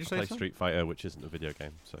 Mhm. What'd you say? Play Sam? Street Fighter, which isn't a video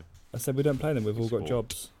game. So I said we don't play them. We've all got Sport.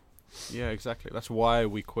 jobs. Yeah, exactly. That's why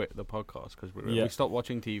we quit the podcast, because we stopped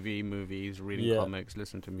watching TV, movies, reading comics,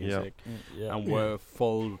 listening to music, Yeah. and we're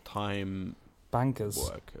full-time Bankers.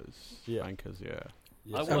 workers. Yeah. Bankers, yeah.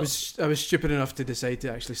 Yes. I was stupid enough to decide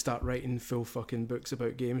to actually start writing full fucking books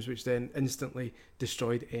about games, which then instantly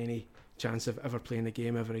destroyed any chance of ever playing a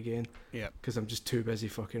game ever again. Yeah. Because I'm just too busy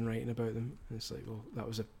fucking writing about them. And it's like, well, that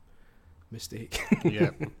was a mistake.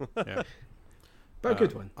 Yeah. But a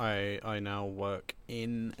good one. I now work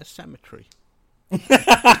in a cemetery.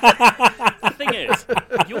 The thing is,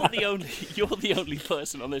 you're the only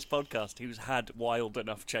person on this podcast who's had wild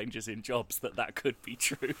enough changes in jobs that could be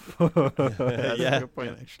true. That's a good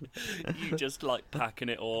point, actually. You just like packing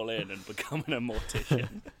it all in and becoming a mortician.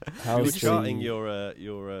 you were How's charting the-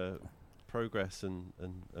 your progress and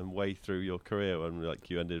way through your career, and like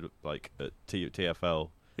you ended up like at TFL,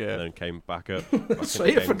 and Yeah. then came back up. That's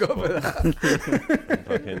right, I forgot about that. And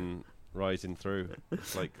fucking rising through.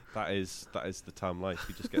 It's like that is the Tam life.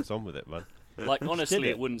 He just gets on with it, man. Like, honestly,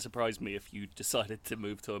 it. it wouldn't surprise me if you decided to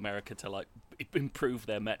move to America to like improve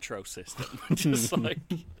their metro system. Just like,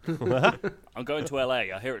 I'm going to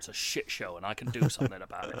LA. I hear it's a shit show, and I can do something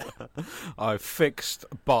about it. I fixed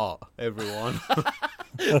BART, everyone.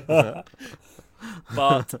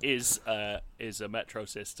 BART is a metro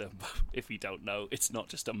system. If you don't know, it's not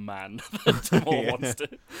just a man that more wants to.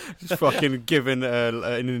 Just fucking giving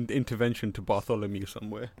an intervention to Bartholomew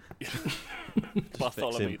somewhere.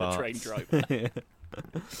 Bartholomew, fixing the train Barts. driver.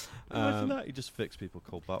 Imagine that. You just fix people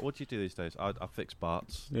called Bart. What do you do these days? I fix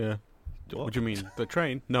Barts. Yeah. What? What do you mean? The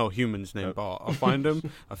train? No, humans named No. Bart. I find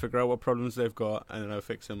them, I figure out what problems they've got, and then I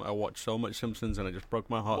fix them. I watch so much Simpsons, and it just broke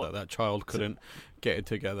my heart What? that child couldn't get it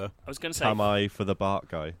together. I was going to say, Am I for the Bart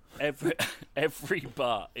guy? every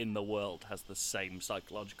Bart in the world has the same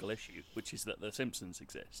psychological issue, which is that The Simpsons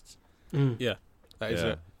exists. Yeah, that is Yeah.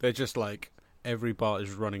 it. They're just like, every Bart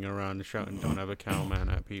is running around and shouting, "Don't have a cow man"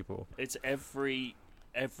 at people. It's every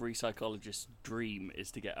psychologist's dream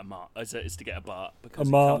is to get a is to get a Bart, because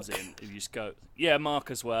it Mark. comes in and you just go, yeah,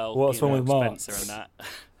 Mark as well. What's you wrong know, with Mark? Spencer and that.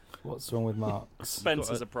 What's wrong with Marks?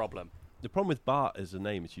 Spencer's a problem. The problem with Bart as a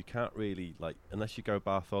name is you can't really, like, unless you go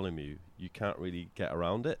Bartholomew, you can't really get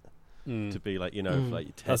around it to be like, you know, like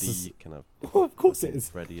That's Teddy, just- you can have Oh, of course it is.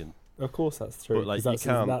 Freddie, and Of course that's true. But, like, 'cause you that's,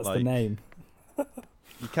 can't, that's the like- name.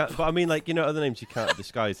 you can't. But I mean, like, you know, other names you can't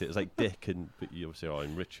disguise it. It's like Dick, and but you obviously,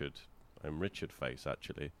 I'm Richard. I'm Richard Face,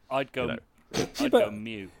 actually. I'd go. You know. I'd but- go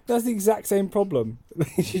Mew. That's the exact same problem.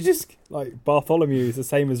 You just like Bartholomew is the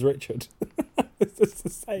same as Richard. It's just the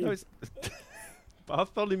same. No, it's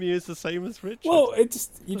Bartholomew is the same as Richard. Well,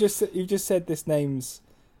 you just said this name's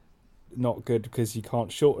not good because you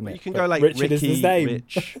can't shorten But it. you can but go like Richard Ricky, is the same.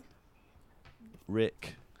 Rich,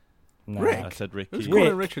 Rick. No. Rick? I said Ricky. Who's Rick.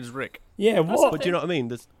 calling Richard's Rick? Yeah, what? But do you know what I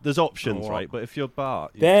mean? There's options, Oh, right? But if you're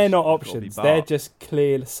Bart, They're not you've gotta be options. Bart. They're just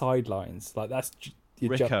clear sidelines. Like that's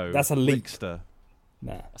Rico. that's a leap. Rickster.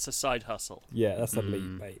 Nah. That's a side hustle. Yeah, that's a leap,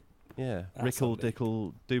 mate. Yeah, That's Rickle, lovely.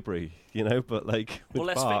 Dickle, Dubry. You know, but like with Well,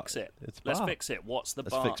 let's Bart, fix it. It's Let's Bart. fix it. What's the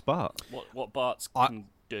Let's Bart? fix Bart. What Bart's I- can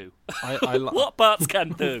do? What? What Bart's can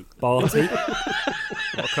do? Barty.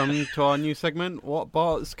 Welcome to our new segment. What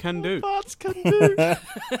Barts can do? Barts can do.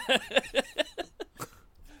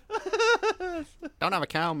 Don't have a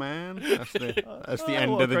cow, man. That's the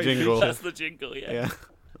end what a of the great jingle. That's the jingle. Yeah. Yeah.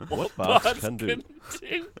 What Bart's Barts can do.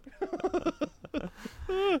 do.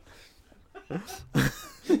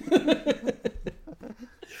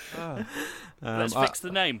 Let's fix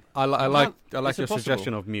the name. I like It's your impossible.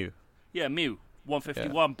 suggestion of Mew. Yeah, Mew.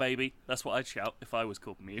 151, baby. That's what I'd shout if I was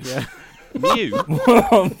called Mew. Yeah. Mew.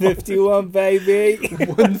 151, baby.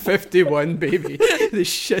 151, baby. The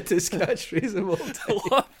shittest catchphrase of all time.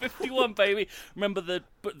 151, baby. Remember the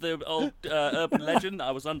old urban legend?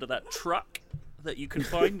 I was under that truck. that you can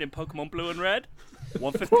find in Pokemon Blue and Red?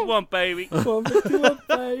 151, baby. 151,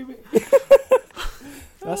 baby.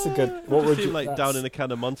 That's a good. What would you like down in a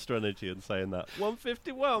can of Monster Energy and saying that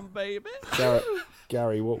 151, baby?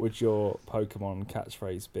 Gary, what would your Pokemon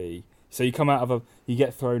catchphrase be? So you come out of you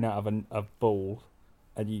get thrown out of a ball,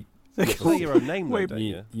 and you say your own name, though, don't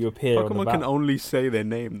you? You appear on the Pokemon back. can only say their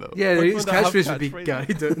name though. Yeah, Pokemon his don't have catchphrase would be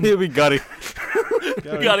catchphrases. Gary. He'll be Gary.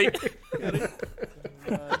 Got it.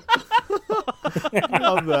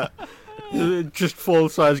 Love that. Just full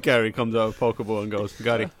size Gary comes out of Pokeball and goes,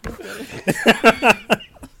 Gary.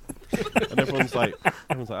 And everyone's like,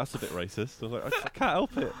 that's a bit racist. I was like, I can't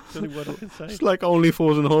help it. It's the only word I can say. It's like Only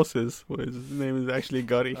Fools and Horses, where his name is actually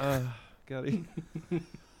Gary. Gary.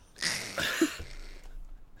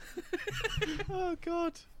 Oh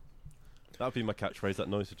God. That'd be my catchphrase. That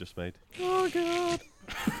noise I just made. Oh God.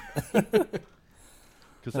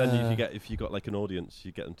 Because then if you got like an audience,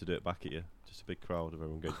 you get them to do it back at you. Just a big crowd of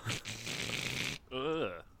everyone goes.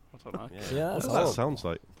 Ugh. I don't know. Yeah, What that's does that odd. sound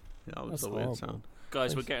like? Yeah, that was That's a weird horrible. sound.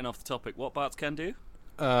 Guys, we're getting off the topic. What Barts can do?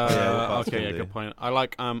 Barts Okay, can yeah, do. good point. I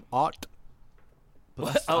like art. But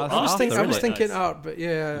What? that's Oh, I was, Arthur, think, I was isn't it? thinking Nice. art, but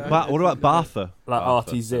yeah. What about Bartha? Like Bartha,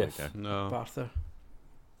 Artie there we Ziff. go. No. Bartha.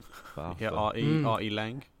 Bartha. Yeah, Artie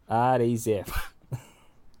Lang. Artie Ziff.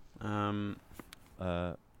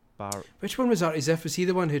 Which one was Artie Ziff? Was he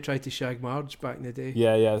the one who tried to shag Marge back in the day?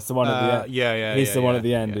 Yeah, it's the one at the end. Yeah. He's the one at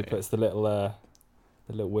the end yeah, who yeah. puts the little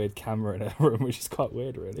weird camera in her room, which is quite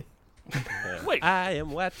weird, really. Wait. I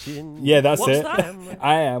am watching. Yeah, that's What's it. that?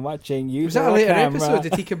 I am watching you. Was that a through later camera. episode?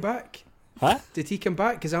 Did he come back? Huh? Did he come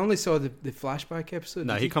back? Because I only saw the flashback episode.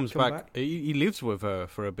 No, Did he comes come back. He lives with her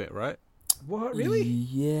for a bit, right? What, really?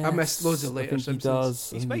 Yeah. I missed loads of later He Simpsons. does.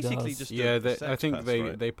 He's he basically does. just. Yeah, a I sex think pest, they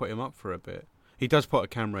right? put him up for a bit. He does put a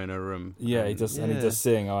camera in her room. Yeah, he does, and he does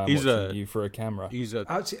sing. I am He's watching you for a camera. He's a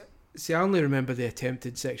Actually, see, I only remember the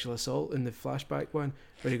attempted sexual assault in the flashback one,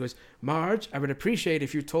 where he goes, "Marge, I would appreciate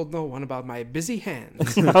if you told no one about my busy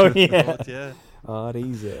hands." Oh yeah. God, yeah. Artie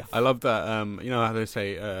Ziff. I love that. You know how they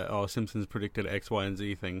say, Simpsons predicted X, Y, and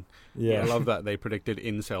Z thing. Yeah. I love that they predicted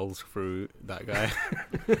incels through that guy.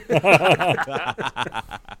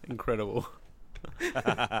 Incredible.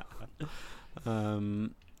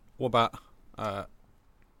 What about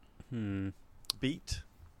Beat.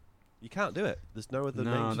 You can't do it. There's no other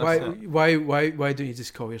No, names. that's why, not- why don't you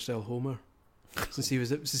just call yourself Homer? Since he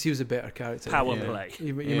was a better character. Power Yeah. play.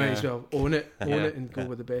 You might as well own it, Yeah. and go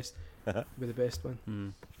with the best,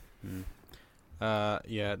 one.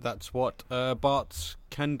 Yeah, that's what Barts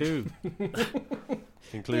can do.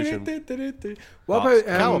 Conclusion. What Bart's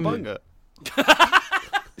about Cowabunga.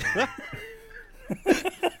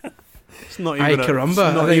 It's not Ay, even a, caramba. it's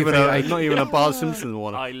I not think even it's a, like- not even a Bart Simpson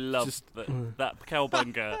one. I love Just- that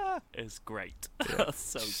cowabunga is great.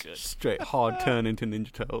 So good. Straight hard turn into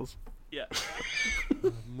Ninja Turtles. Yeah.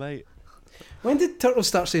 Mate. When did Turtles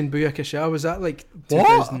start saying Booyakasha? Was that like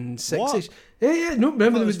What? 2006ish? Yeah. No,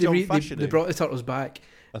 remember That was John they Fashioning. brought the Turtles back,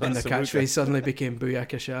 and their That's catchphrase suddenly became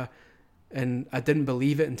Booyakasha. And I didn't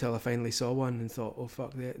believe it until I finally saw one and thought, oh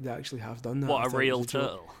fuck, they actually have done that. I What a thought it real was joke.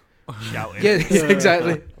 turtle. Shouting. Yeah,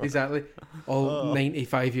 exactly. All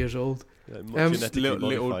 95 years old. Yeah, Um, genetically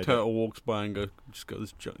Little modified turtle walks by and just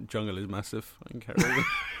goes, jungle is massive. And carry on.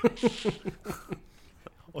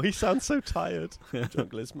 Oh, he sounds so tired.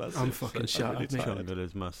 Jungle is massive. I'm fucking shut really up, mate. tired. Jungle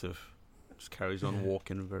is massive. Just carries on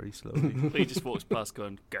walking very slowly. He just walks past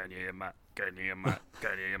going, go near your mat, go near your mat,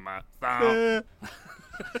 go near your mat. Down.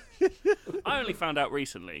 I only found out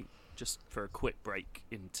recently, just for a quick break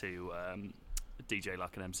into DJ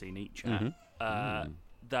Like an MC Neat chat,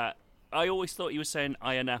 that I always thought he was saying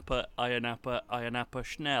Ironappa, Ironappa, Ironappa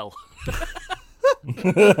Schnell.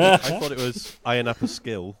 I thought it was Ironappa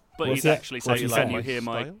skill. But What's he'd that? actually What say, do you can like you my hear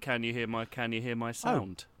my, style? can you hear my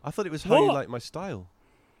sound? I thought it was how you What? like my style.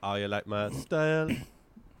 How you like my style.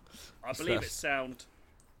 I believe it's sound.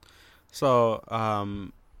 So,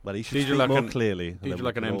 Well, he should Did you speak like more an- clearly. and Did then you we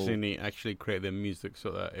like an can MC all- Neat actually create their music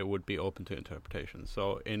so that it would be open to interpretation?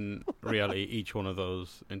 So in reality, each one of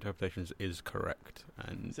those interpretations is correct.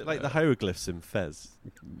 And Is it like the hieroglyphs in Fez?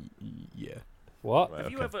 Yeah. What? Right,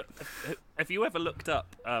 Have you okay. have you ever looked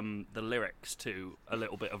up the lyrics to "A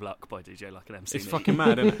Little Bit of Luck" by DJ Like an MC? It's Neat? fucking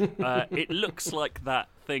mad, isn't it? It looks like that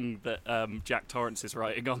thing that Jack Torrance is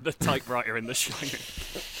writing on the typewriter in The Shining.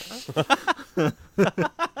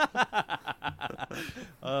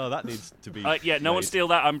 Oh, that needs to be. Yeah, no one made. steal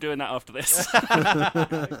that. I'm doing that after this.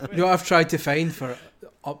 You know what I've tried to find for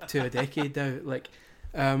up to a decade now? Like,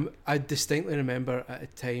 I distinctly remember at a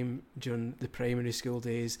time during the primary school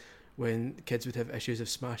days when kids would have issues of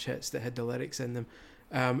smash hits that had the lyrics in them,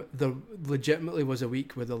 There legitimately was a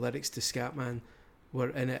week where the lyrics to Scatman were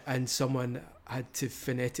in it, and someone had to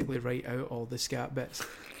phonetically write out all the scat bits.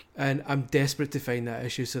 And I'm desperate to find that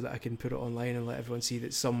issue so that I can put it online and let everyone see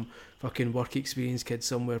that some fucking work experience kid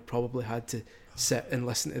somewhere probably had to sit and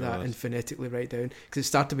listen to that and phonetically write down, because it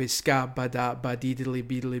started with ska bada badidly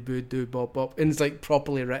beedly boo doo bop bop, and it's like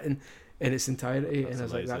properly written in its entirety. And I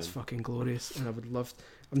was like, that's fucking glorious. And I would love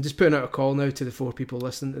I'm just putting out a call now to the 4 people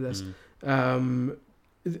listening to this,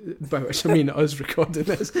 by which I mean us recording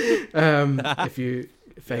this. If you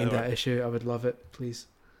find that issue, I would love it, please.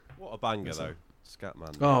 What a banger though,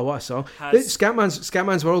 Scatman. Oh, what a song!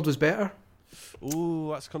 Scatman's World was better.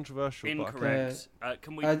 Ooh, that's controversial. Incorrect.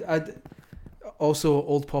 Can we? Also,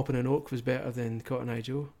 Old Poppin' and Oak was better than Cotton Eye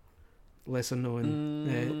Joe. Lesser known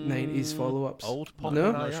 90s follow-ups. Old Poppin' No?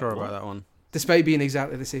 I'm not sure about that one. Despite being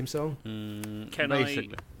exactly the same song. Can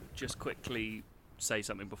basically. I just quickly say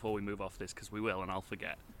something before we move off this, because we will and I'll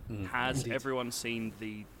forget. Has Indeed. everyone seen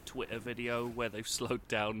the Twitter video where they've slowed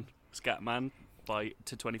down Scatman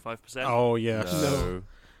to 25%? Oh yes. No.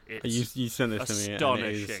 It's You sent this to me.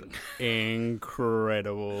 astonishing. And it is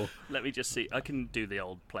incredible. Let me just see. I can do the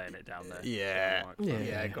old playing it down there. Yeah.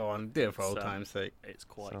 Yeah. Go on. Do it for old time's sake. It's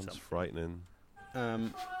quite Sounds something. frightening.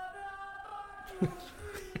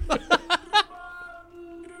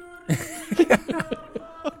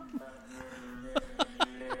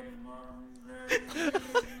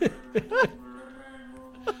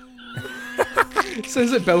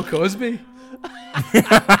 Sounds like Bill Cosby.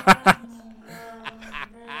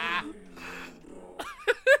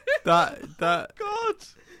 That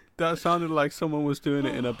sounded like someone was doing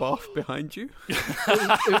it in a bath behind you.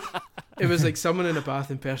 It was like someone in a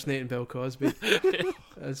bath impersonating Bill Cosby.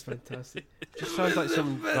 That's fantastic. Just sounds like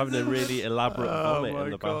someone having a really elaborate vomit my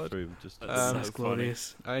in the God. bathroom. Just That's so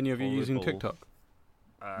glorious. Are any of you using Horrible. TikTok?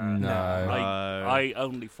 No. I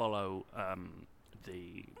only follow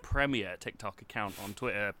the premier TikTok account on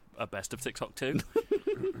Twitter, Best of TikTok 2.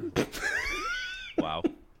 Wow.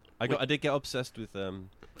 I did get obsessed with the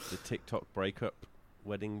TikTok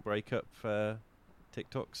wedding breakup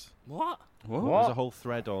TikToks. What? There's a whole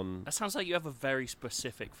thread on. That sounds like you have a very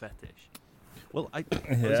specific fetish. Well, I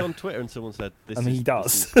was on Twitter and someone said, "This I mean, is he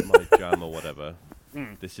does. this is my jam or whatever."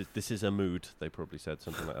 This is a mood. They probably said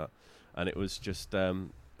something like that, and it was just a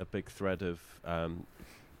big thread of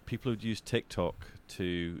people who'd use TikTok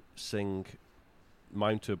to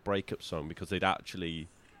mime to a breakup song because they'd actually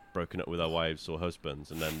broken up with their wives or husbands,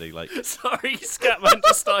 and then they like. Sorry, Scatman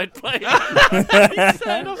just started playing. He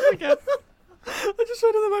said off again. I just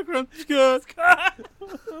heard in the background.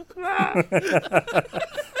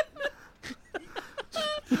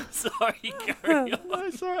 Sorry, carry on. Oh,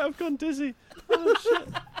 sorry, I've gone dizzy. Oh shit.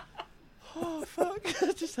 Oh fuck!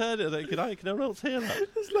 I just heard it. Like, can anyone else hear that?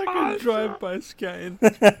 It's like a drive-by scatting.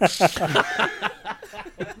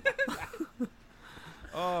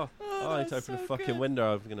 I need to open the fucking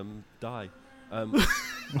window. I'm gonna die.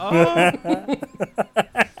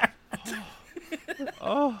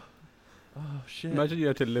 Oh shit! Imagine you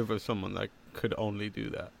had to live with someone that could only do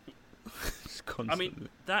that. Just I constantly. mean,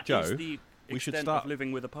 that Joe, is the we should extent start- of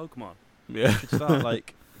living with a Pokemon. Yeah. should start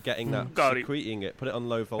like getting that, Got it. secreting it, put it on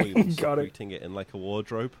low volume, and Got it. secreting it in like a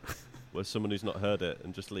wardrobe, where someone who's not heard it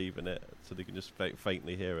and just leaving it so they can just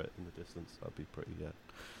faintly hear it in the distance. That'd be pretty. Yeah.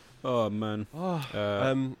 Oh man. Yeah.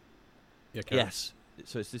 Karen. Yes.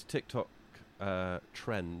 So it's this TikTok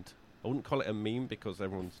trend. I wouldn't call it a meme because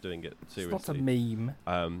everyone's doing it seriously. It's not a meme.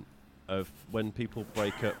 Of when people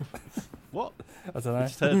break up. What? I don't know. I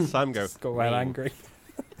just heard Sam go. Just got well meme. angry.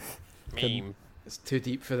 Meme. It's too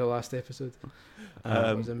deep for the last episode.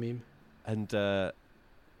 It was a meme. And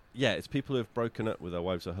it's people who have broken up with their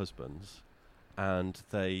wives or husbands, and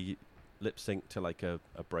they lip sync to like a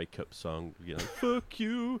breakup song. You know, fuck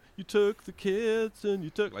you, you took the kids, and you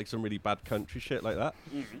took like some really bad country shit like that.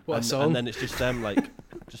 What a and, song. and then it's just them like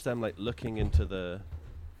looking into the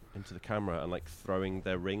camera and like throwing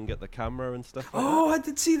their ring at the camera and stuff. Like Oh, I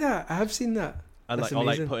did see that. I have seen that. and That's like, or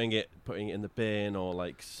like amazing. putting it in the bin, or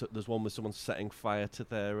like there's one with someone setting fire to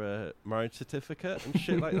their marriage certificate and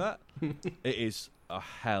shit like that. It is a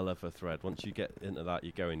hell of a thread. Once you get into that,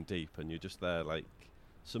 you're going deep, and you're just there like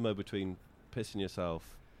somewhere between pissing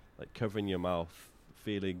yourself, like covering your mouth,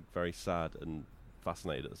 feeling very sad and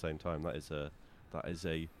fascinated at the same time. That is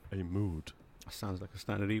a mood. That sounds like a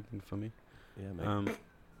standard evening for me. Yeah, mate.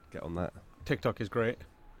 Get on that. TikTok is great.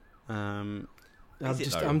 I'm Is it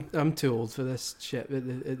just though? I'm too old for this shit.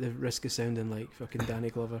 At the risk of sounding like fucking Danny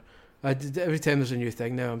Glover, every time there's a new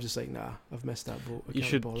thing now, I'm just like, nah, I've missed that boat. I You can't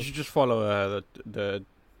should bother. just follow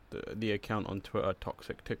the account on Twitter,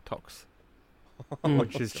 Toxic TikToks.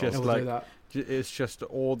 which is I just will like do that. it's just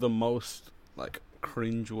all the most like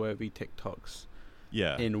cringe-worthy TikToks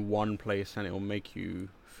in one place, and it will make you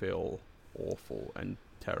feel awful and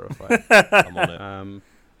terrified. I'm on it.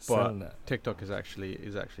 But TikTok is actually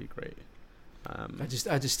great. I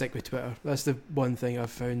just stick with Twitter. That's the one thing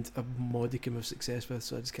I've found a modicum of success with,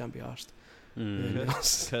 so I just can't be arsed. Anything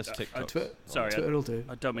else? Curse TikTok. Twitter will do.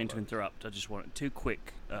 I don't mean to interrupt. I just want 2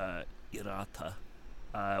 quick errata.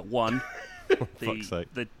 One,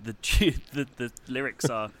 the lyrics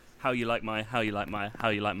are how you like my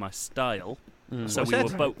style. So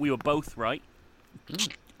we were both right.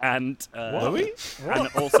 And and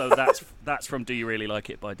also that's from Do You Really Like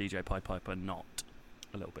It by DJ Pied Piper, not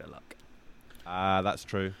A Little Bit of Luck. That's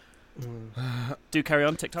true. Do carry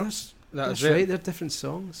on, TikTok. That's right. They're different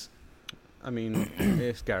songs. I mean,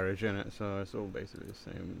 it's garage in it, so it's all basically the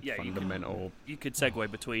same fundamental. You could segue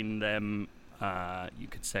between them. You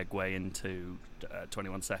could segue into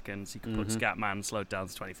 21 Seconds. You could put Scatman slowed down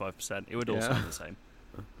to 25%. It would all sound the same.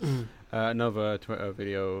 Another Twitter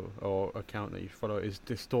video or account that you follow is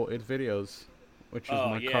Distorted Videos, which is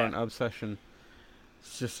my current obsession.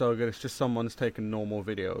 It's just so good. It's just someone's taken normal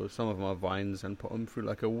videos, some of them are Vines, and put them through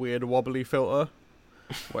like a weird wobbly filter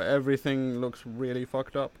where everything looks really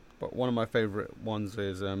fucked up. But one of my favorite ones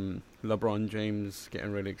is LeBron James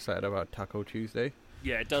getting really excited about Taco Tuesday.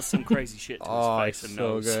 Yeah, it does some crazy shit to his face and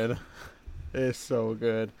nose. It's so good. It's so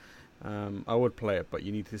good. I would play it, but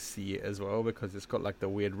you need to see it as well because it's got like the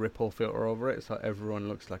weird ripple filter over it, so everyone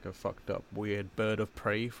looks like a fucked up weird bird of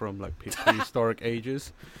prey from like prehistoric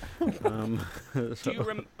ages. Do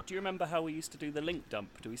you remember how we used to do the link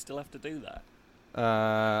dump? Do we still have to do that?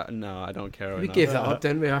 No, I don't care. We gave that up,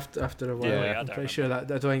 didn't we? After a while, Yeah, I'm pretty sure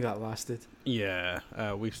that I don't think that lasted. Yeah,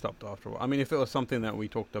 we stopped after a while. I mean, if it was something that we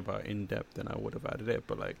talked about in depth, then I would have added it.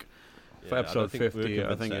 But like for episode 50,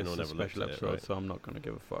 I think it's a special episode, so I'm not going to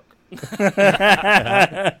give a fuck.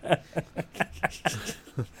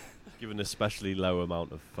 Given an especially low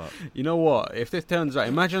amount of fuck. You know what? If this turns out,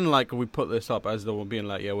 imagine like we put this up as the one being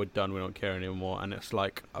like, yeah, we're done, we don't care anymore, and it's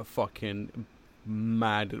like a fucking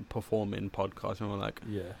mad performing podcast, and we're like,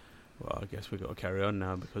 well, I guess we got to carry on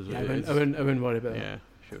now because I wouldn't worry about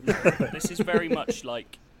that. This is very much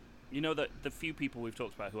like, you know, that the few people we've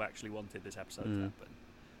talked about who actually wanted this episode to happen.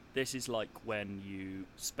 This is like when you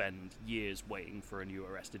spend years waiting for a new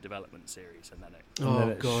Arrested Development series, and then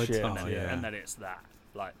and then it's that.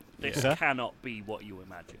 Like, this cannot be what you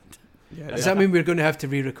imagined. Yeah, does that mean we're going to have to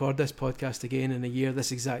re-record this podcast again in a year,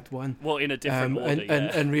 this exact one? Well, in a different order,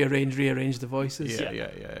 and rearrange the voices.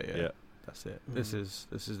 Yeah. That's it. This is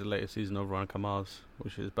the latest season of Veronica Mars,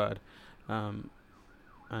 which is bad. And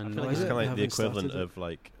I feel like it's kind of like the equivalent of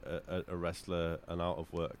like a wrestler, an out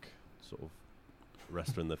of work sort of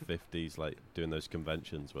wrestler in the 50s, like doing those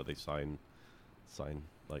conventions where they sign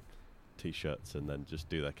like T-shirts and then just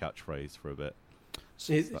do their catchphrase for a bit.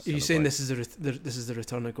 So you're saying this is the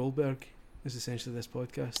return of Goldberg? Is essentially this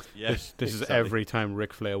podcast. Yes, this is every time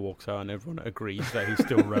Ric Flair walks out and everyone agrees that he's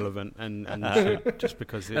still relevant and just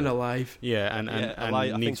because and alive. Yeah,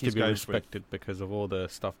 and needs to be respected because of all the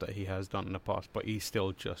stuff that he has done in the past. But he's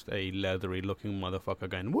still just a leathery looking motherfucker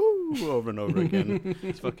going woo over and over again.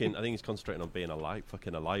 I think he's concentrating on being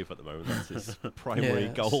fucking alive at the moment. That's his primary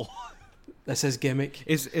goal. That's his gimmick.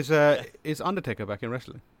 Is Undertaker back in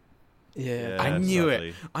wrestling? Yeah, I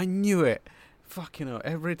knew it. Fucking hell,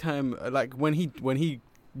 every time, like when he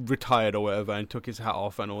retired or whatever and took his hat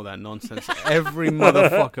off and all that nonsense, every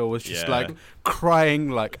motherfucker was just like crying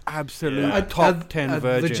like absolute top 10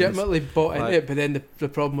 virgins. Legitimately bought into it, but then the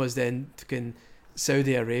problem was then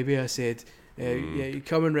Saudi Arabia said, you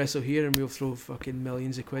come and wrestle here and we'll throw fucking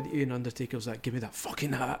millions of quid at you, and Undertaker's like, give me that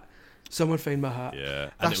fucking hat. Someone find my hat. Yeah,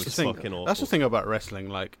 and that's it was the thing. Fucking awful. That's the thing about wrestling.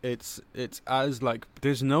 Like it's as like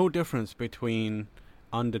there's no difference between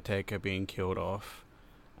Undertaker being killed off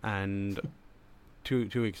and two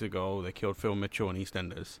weeks ago they killed Phil Mitchell in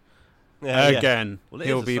EastEnders. Again,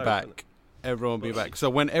 he'll be back. Everyone will be back. So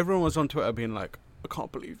when everyone was on Twitter being like, I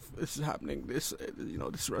can't believe this is happening. This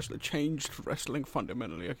wrestler changed wrestling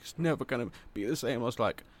fundamentally. It's never gonna be the same. I was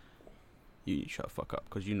like, you shut the fuck up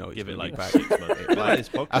because you know he's going to be back.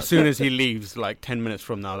 6 months. As soon as he leaves, like 10 minutes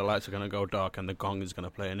from now, the lights are going to go dark and the gong is going to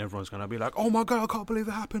play and everyone's going to be like, oh my god, I can't believe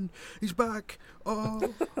it happened. He's back. Oh.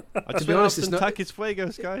 To be honest, it's not Takis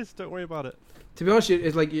Fuegos, guys. Don't worry about it. To be honest,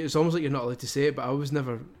 it's almost like you're not allowed to say it, but I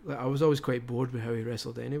was always quite bored with how he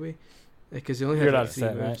wrestled anyway, because he only had like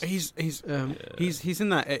 3 moves. He's in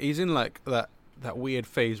like that weird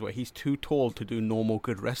phase where he's too tall to do normal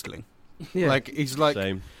good wrestling. Yeah. Like he's like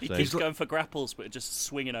Same. He Same. keeps going for grapples, but just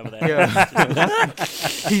swinging over there. Yeah.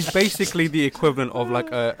 He's basically the equivalent of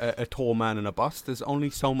like a tall man in a bus. There's only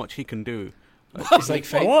so much he can do. It's like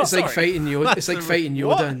What? it's like Sorry. fighting Yoda. It's like fighting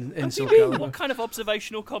Yoda in Soul What Calibur. kind of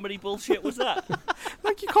observational comedy bullshit was that?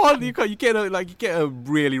 Like you can't you get a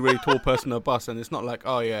really really tall person on a bus, and it's not like,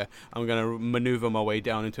 oh yeah, I'm gonna maneuver my way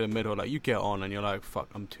down into the middle. Like you get on and you're like, fuck,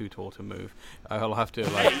 I'm too tall to move. I'll have to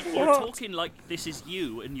like. A, you're talking like this is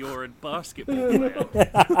you and you're a basketball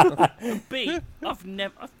player. B, I've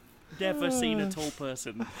never seen a tall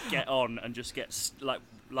person get on and just get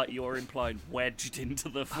like you're implying wedged into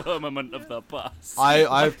the firmament of the bus.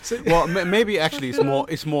 Maybe actually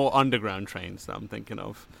it's more underground trains that I'm thinking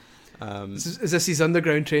of. Is this these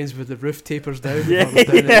underground trains with the roof tapers down? Yeah, down at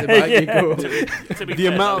the back you yeah. go. To be The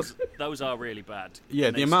fair, amount- those are really bad. Yeah,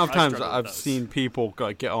 And the they- amount of I times struggle I've with those. seen people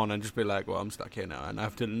get on and just be like, well, I'm stuck here now, and I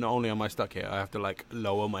have to, not only am I stuck here, I have to like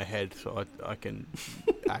lower my head so I can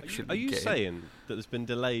actually. Are you get in. saying that there's been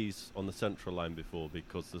delays on the Central Line before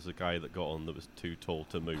because there's a guy that got on that was too tall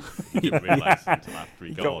to move? He didn't realise until after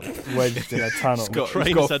he got on. Wedged in a tunnel. He's got-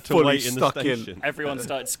 Train got had to fully wait in the stuck in. station. Everyone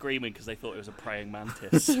started screaming because they thought it was a praying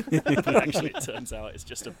mantis. But actually, it turns out it's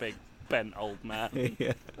just a big bent old man.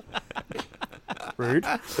 Yeah, Rude.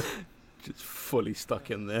 just fully stuck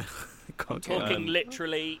in there. Can't get Talking out.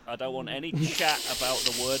 literally, I don't want any chat about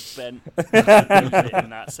the word bent. Use it in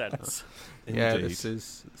that sense. Yeah, Indeed. this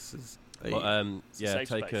is. But, It's a yeah, safe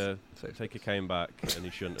Taker space. came back and he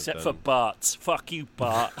shouldn't Except have for done. Bart's. Fuck you,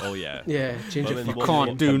 Bart. Oh yeah. Yeah, change Well, it. then For what- Can't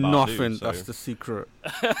what do can Bart do, nothing. so- That's the secret.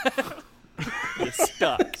 You're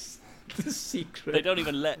stuck. the secret. They don't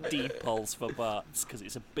even let deep pulls for Bart's because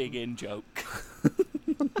it's a big in joke.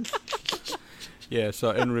 Yeah.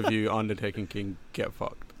 So in review, Undertaking King get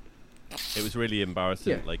fucked. It was really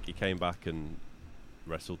embarrassing. Yeah. Like he came back and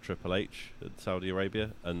wrestled Triple H at Saudi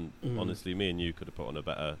Arabia, and Mm. honestly, me and you could have put on a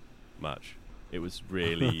better match. It was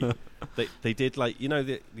really they did like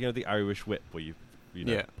the Irish whip where you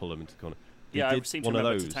Yeah. pull them into the corner. They Yeah, I did seem to one of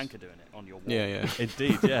remember those. Tatanka doing it on your wall. Yeah, yeah.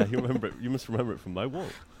 Indeed, yeah, you remember it. You must remember it from my wall.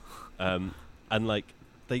 And like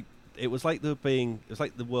it was like it was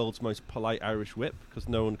like the world's most polite Irish whip because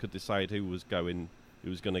no one could decide who was going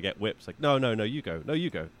to get whipped. It's like no, you go, no, you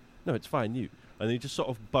go, no, it's fine, you. And they just sort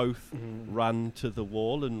of both ran to the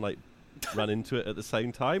wall and like ran into it at the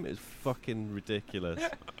same time. It's fucking ridiculous.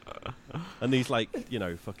 And these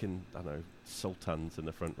fucking I don't know sultans in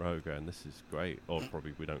the front row going, this is great, or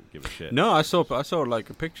probably we don't give a shit. No, I saw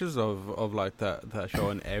like pictures of like that show,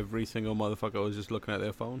 and every single motherfucker was just looking at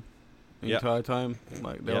their phone the Yeah. entire time.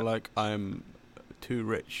 Like they Yeah. were like, I'm too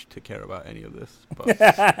rich to care about any of this. But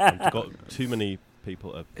I've got too many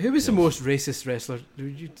people. Who was the Yeah. most racist wrestler?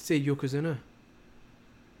 Would you say Yokozuna?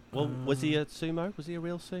 Well, was he a sumo? Was he a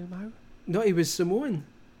real sumo? No, he was Samoan.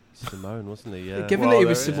 Samoan, wasn't he? Yeah. Given Well, that he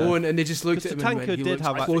was there- Samoan, and they just looked at Because him and Tatanka went, he did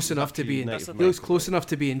have looks close actually enough to be in. Native That's He looks the close enough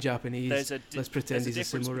to be in Japanese. There's Let's pretend there's a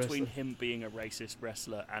he's a difference sumo between wrestler. him being a racist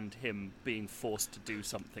wrestler and him being forced to do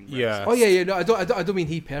something Yeah. racist. Oh yeah. No, I don't mean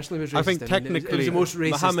he personally was racist. I think mean, it was technically the most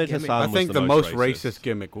racist. Muhammad gimmick. Hassan I was think the the most most racist. racist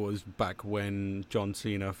gimmick was back when John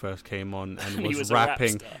Cena first came on and He was, was a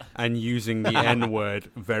rapping rap star. and using the N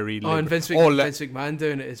word very. Oh, and Vince or Vince McMahon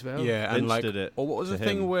doing it as well. Yeah, and Vince like, did it or what was to the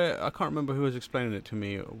thing him. where I can't remember who was explaining it to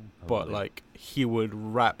me, but really? like he would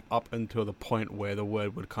rap up until the point where the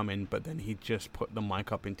word would come in, but then he'd just put the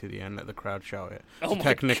mic up into the end, let the crowd shout it. Oh so my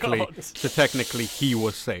technically, God. so technically, he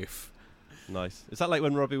was safe. Nice. Is that like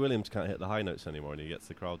when Robbie Williams can't hit the high notes anymore and he gets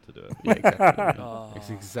the crowd to do it? Yeah, exactly. Oh, It's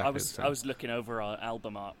exactly I the was same. I was looking over our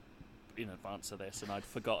album art in advance of this, and I'd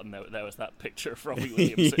forgotten that there was that picture of Robbie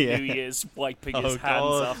Williams Yeah. at New Year's wiping his Oh, hands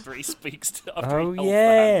God. after he speaks to Oh, he holds the hand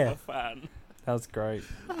yeah. of a fan. That was great.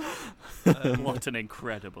 What an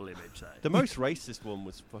incredible image that The most racist one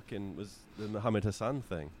was the Muhammad Hassan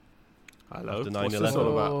thing. Hello. After What's 9/11, this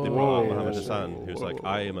all about? they brought out Whoa. Muhammad Hassan, who was like,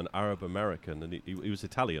 I am an Arab American, and he was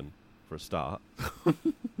Italian for a start.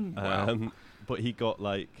 Wow. But he got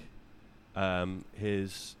like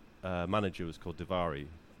his manager was called Divari,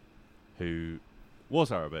 who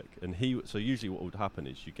was Arabic, and so usually what would happen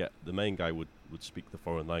is you get the main guy would speak the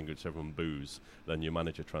foreign language, so everyone boos, then your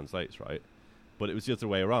manager translates, right? But it was the other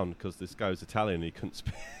way around because this guy was Italian, and he couldn't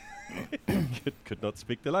speak, could not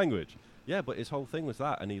speak the language. Yeah, but his whole thing was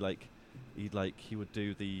that, and he would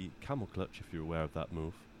do the camel clutch, if you're aware of that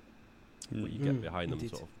move. Where you get behind them,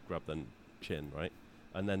 indeed. sort of grab their chin, right,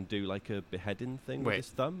 and then do like a beheading thing Wait. with his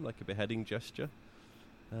thumb, like a beheading gesture.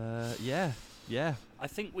 Yeah. I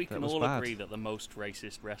think we That can was all bad. agree that the most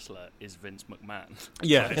racist wrestler is Vince McMahon.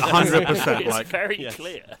 Yeah, 100%. It's Like, very Yes.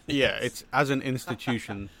 clear. yeah, it's as an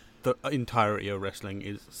institution, the entirety of wrestling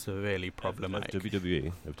is severely problematic. Of WWE.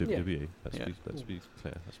 Yeah. Let's be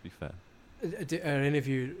clear. Let's be fair. Do any of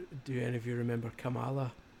you remember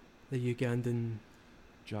Kamala, the Ugandan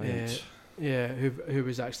Giant. who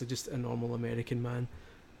was actually just a normal American man?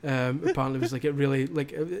 Apparently, was like a really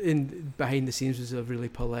in behind the scenes was a really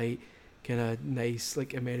polite, kind of nice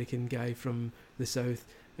American guy from the South.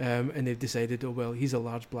 And they've decided, oh well, he's a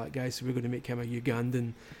large black guy, so we're going to make him a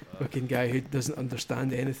Ugandan looking guy who doesn't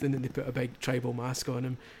understand anything, and they put a big tribal mask on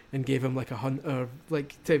him and gave him like a hunter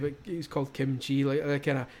type of, he's called Kim Chi, like that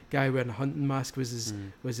kind of guy wearing a hunting mask was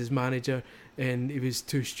his manager, and he was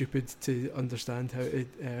too stupid to understand how to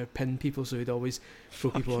pin people, so he'd always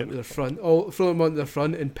throw people onto their front, throw them onto their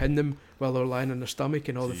front and pin them while they're lying on their stomach,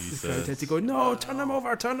 and all the crowd had to go, no, turn them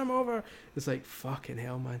over. It's like, fucking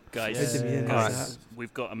hell, man. Guys,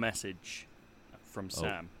 we've got a message from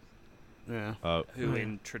Sam. Yeah. Who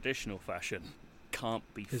in traditional fashion can't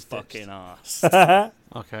be His fucking arse.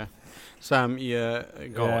 Okay. Sam,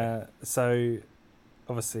 go on. So,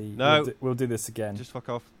 obviously, we'll do this again. Just fuck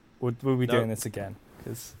off. We'll be doing this again.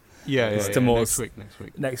 Cause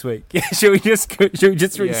Next week. Should we just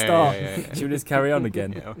restart? Yeah. Should we just carry on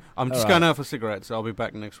again? Yeah. I'm just going out for cigarettes. I'll be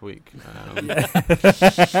back next week.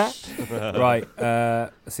 Right.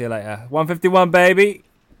 See you later. 151, baby.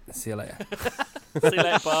 See you later. See you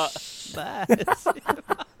later, Bart. Bye.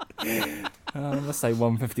 Let's say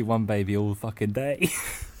 151, baby, all fucking day.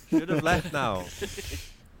 Should have left now.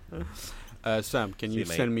 Sam, can you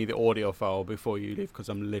send me the audio file before you leave? Because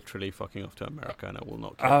I'm literally fucking off to America and I will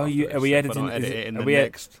not. Are we editing?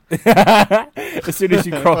 Next. As soon as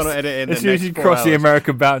you cross, the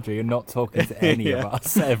American boundary, you're not talking to any of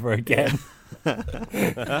us ever again.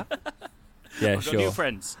 Yeah, I've sure. got new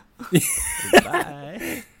friends.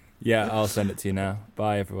 Bye. Yeah, I'll send it to you now.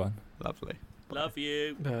 Bye, everyone. Lovely. Love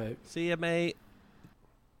you. Bye. See ya, mate.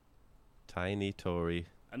 Tiny Tory.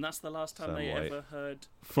 And that's the last time Sam they White. ever heard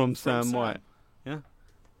From Sam White. Yeah.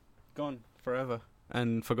 Gone forever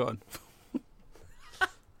and forgotten.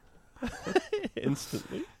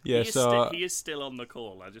 Instantly. Yeah, he is still on the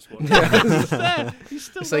call. I just want He's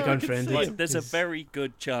still It's like there. unfriended. like, there's a very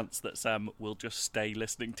good chance that Sam will just stay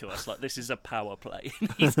listening to us. Like, this is a power play.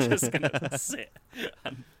 He's just going to sit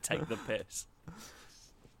and take the piss.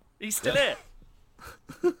 He's still here.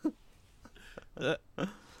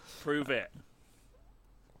 Prove it.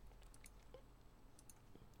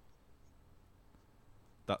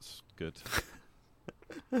 That's good.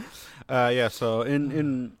 So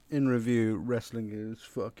in review, wrestling is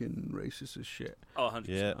fucking racist as shit. Oh, 100%.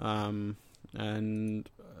 Yeah. And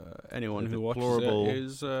anyone The who watches deplorable it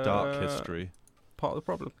is dark history. part of the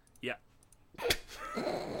problem. Yeah.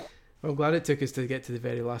 Well, I'm glad it took us to get to the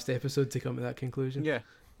very last episode to come to that conclusion. Yeah.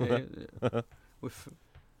 With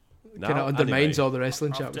Kind of undermines all the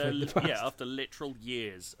wrestling chat After, we've had in the past. after literal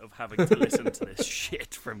years of having to listen to this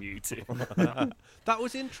shit from you two. That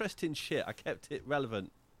was interesting shit. I kept it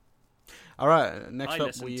relevant. all right. Next I up,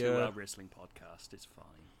 listen we to our wrestling podcast. It's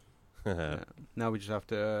fine. now we just have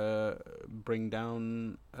to bring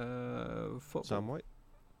down football. Sam White?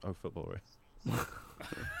 Oh, football race.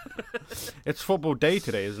 It's football day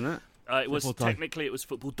today, isn't it? It was technically it was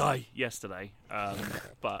football day yesterday,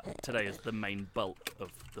 but today is the main bulk of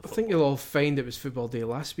the football. I think you'll all find it was football day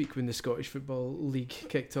last week when the Scottish Football League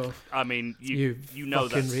kicked off. I mean, you know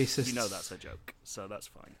that's a joke, so that's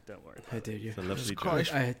fine. Don't worry. How dare you? It's a lovely Scottish-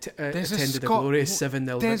 joke. I attended a glorious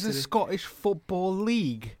 7-0 There's a victory. Scottish Football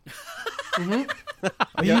League. Are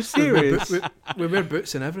Yeah, you serious? We wear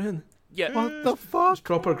boots and everything. Yeah, What the fuck? It's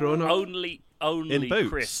proper grown up. only In boots?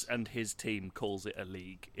 Chris and his team calls it a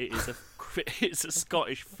league. It is it's a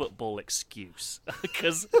Scottish football excuse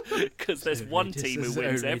because there's one outrageous. team This who is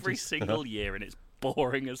wins every outrageous. single year and it's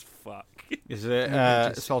boring as fuck. Is it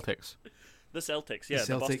Outrageous. Celtics? The Celtics, The yeah,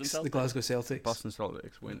 the Boston Celtics, Celtics. the Glasgow Celtics. Boston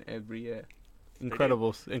Celtics win every year. Incredible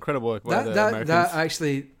work by the That Americans.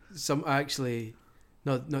 actually,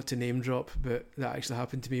 not to name drop, but that actually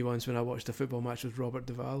happened to me once when I watched a football match with Robert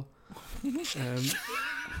Duvall.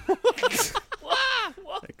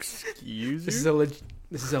 Excuse This is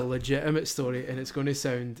a legitimate story, and it's going to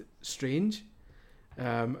sound strange,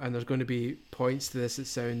 and there's going to be points to this that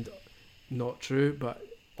sound not true, but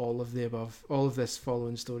all of this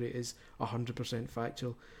following story is 100%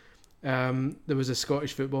 factual. There was a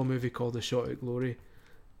Scottish football movie called A Shot at Glory.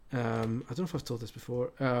 I don't know if I've told this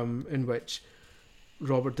before, in which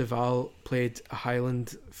Robert Duvall played a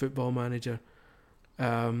Highland football manager,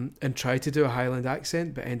 and tried to do a Highland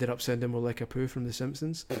accent, but ended up sounding more like Apu from The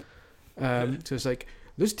Simpsons. So it's like,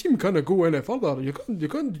 this team can't go any further. You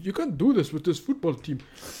can't do this with this football team.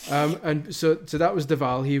 And so that was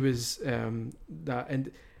Duvall. He was that,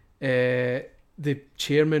 and the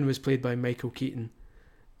chairman was played by Michael Keaton,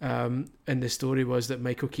 and the story was that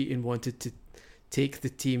Michael Keaton wanted to take the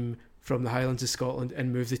team from the Highlands of Scotland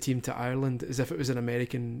and move the team to Ireland, as if it was an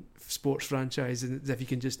American sports franchise, and as if you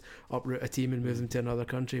can just uproot a team and move them to another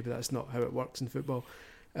country, but that's not how it works in football.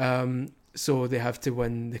 So they have to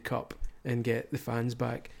win the cup and get the fans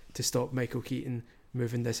back to stop Michael Keaton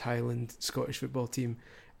moving this Highland Scottish football team,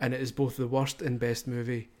 and it is both the worst and best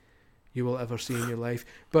movie you will ever see in your life.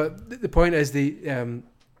 But the point is, the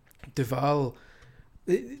Duval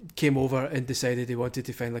came over and decided he wanted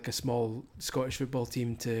to find like a small Scottish football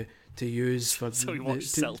team to use for so he watched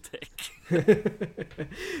Celtic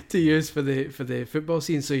to use for the football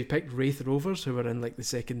scene. So he picked Raith Rovers, who were in like the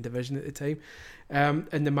second division at the time,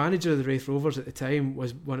 and the manager of the Raith Rovers at the time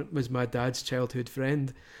was my dad's childhood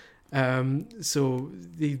friend. So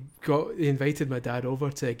they invited my dad over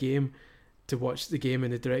to a game to watch the game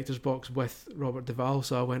in the director's box with Robert Duval,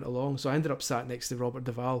 so I went along. So I ended up sat next to Robert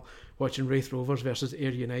Duval watching Raith Rovers versus Ayr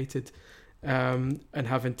United, and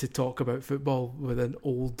having to talk about football with an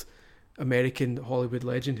old American Hollywood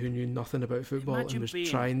legend who knew nothing about football and was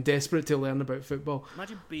trying desperate to learn about football.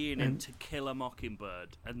 Imagine being in To Kill a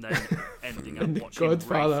Mockingbird and then ending up watching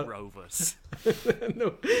Godfather. Raith Rovers.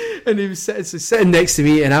 No. And he was sitting next to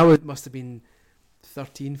me, and I must have been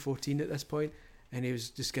 13, 14 at this point, and he was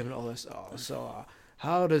just giving all this,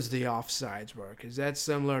 how does the offsides work? Is that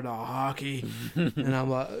similar to hockey? And I'm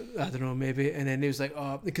like, I don't know, maybe. And then he was like,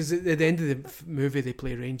 because at the end of the movie they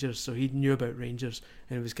play Rangers, so he knew about Rangers,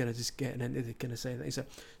 and he was kind of just getting into the kind of side. He said,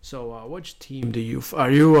 so which team do you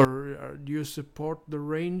support the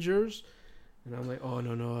Rangers? And I'm like, oh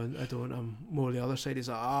no, I don't. I'm more the other side. He's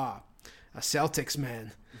like, a Celtics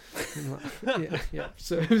man. And I'm like, yeah.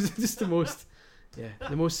 So it was just the most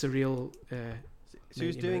surreal. So he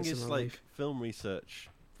was doing his film research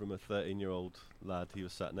from a 13-year-old lad he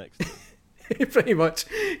was sat next to. Pretty much,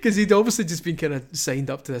 because he'd obviously just been kind of signed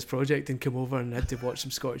up to this project and come over and had to watch some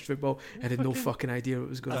Scottish football and had no fucking idea what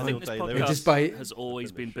was going on. I think this podcast has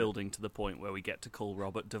always been building to the point where we get to call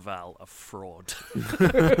Robert Duval a fraud.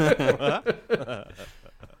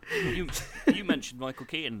 You mentioned Michael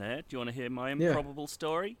Keaton there. Do you want to hear my improbable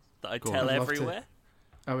story that I tell everywhere?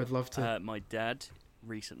 I would love to. My dad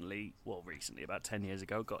recently, about 10 years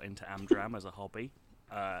ago, got into Amdram as a hobby.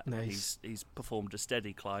 Nice. He's performed a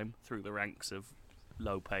steady climb through the ranks of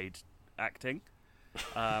low-paid acting,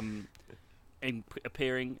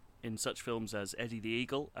 appearing in such films as Eddie the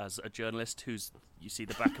Eagle as a journalist you see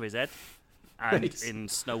the back of his head, and nice. In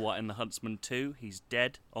Snow White and the Huntsman 2, he's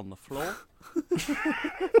dead on the floor.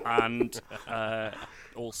 And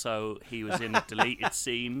also he was in a deleted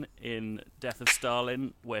scene in Death of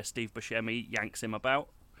Stalin where Steve Buscemi yanks him about.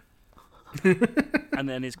 And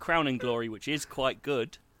then his crowning glory, which is quite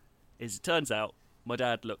good, is it turns out my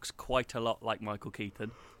dad looks quite a lot like Michael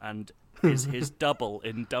Keaton and is his double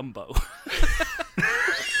in Dumbo.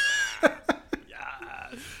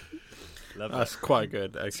 That's quite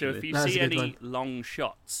good, actually. So if you see any long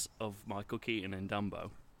shots of Michael Keaton in Dumbo,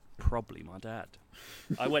 probably my dad.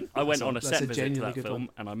 I went on a set visit to that film,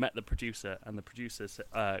 and I met the producer, and the producer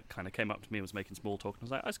kind of came up to me and was making small talk, and I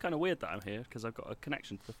was like, it's kind of weird that I'm here, because I've got a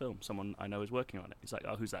connection to the film. Someone I know is working on it. He's like,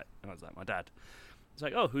 oh, who's that? And I was like, my dad. He's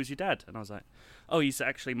like, oh, who's your dad? And I was like, oh, he's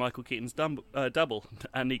actually Michael Keaton's double.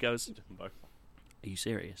 And he goes, are you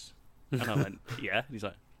serious? And I went, yeah. And he's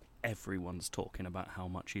like, everyone's talking about how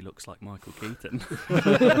much he looks like Michael Keaton.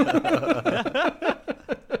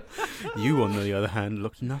 You, on the other hand,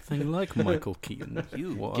 look nothing like Michael Keaton.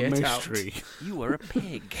 What a mystery. You were a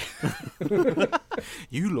pig.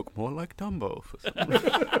 You look more like Dumbo for some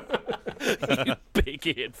reason. You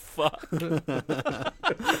big-eared fuck. And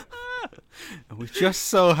it just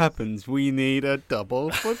so happens we need a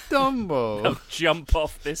double for Dumbo. Now jump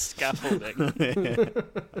off this scaffolding.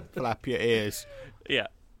 Flap your ears. Yeah.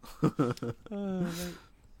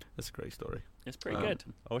 That's a great story. It's pretty good.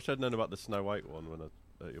 I wish I'd known about the Snow White one when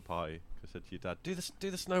at your party. I said to your dad, do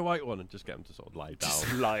the Snow White one, and just get him to sort of lie down.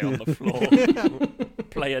 Just lie on the floor.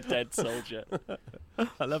 Play a dead soldier.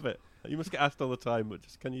 I love it. You must get asked all the time, but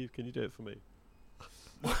just can you do it for me?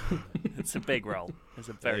 It's a big role. It's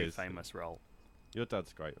a very famous role. Your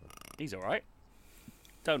dad's great. He's all right.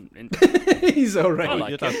 He's all right.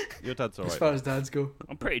 Like your dad's all right. As far as dads go.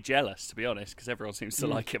 I'm pretty jealous, to be honest, because everyone seems to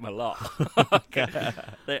like him a lot.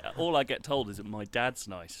 All I get told is that my dad's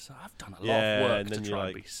nice. So I've done a lot of work to try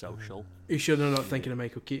and be social. You sure they're not thinking of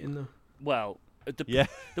Michael Keaton, though? Well, the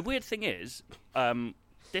weird thing is,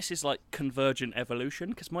 this is like convergent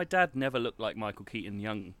evolution, because my dad never looked like Michael Keaton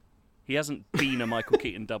young. He hasn't been a Michael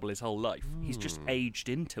Keaton double his whole life. He's just aged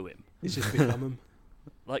into him. He's just become him.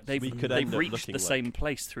 Like We they've could end up reached looking the same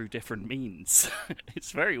place through different means.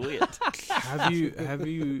 It's very weird. Have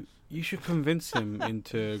you? You should convince him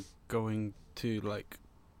into going to like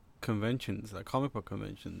conventions, like comic book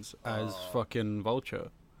conventions, as fucking Vulture.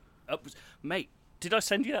 Mate, did I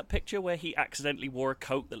send you that picture where he accidentally wore a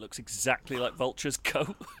coat that looks exactly like Vulture's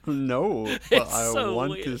coat? No, but It's I so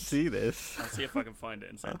want weird. to see this. I'll see if I can find it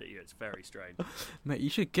and send it to you. It's very strange. Mate, you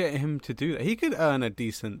should get him to do that. He could earn a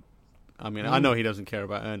decent. I mean, I know he doesn't care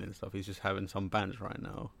about earning stuff. He's just having some bands right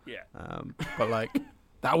now. Yeah. But like,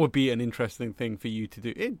 that would be an interesting thing for you to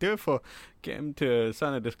do. Do it for, get him to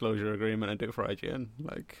sign a disclosure agreement and do it for IGN.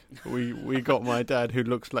 Like, we got my dad who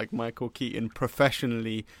looks like Michael Keaton,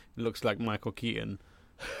 professionally looks like Michael Keaton,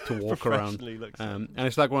 to walk around. And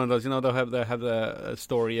it's like one of those, they'll have the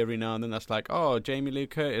story every now and then that's like, oh, Jamie Lee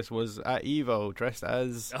Curtis was at Evo dressed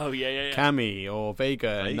as Cammy or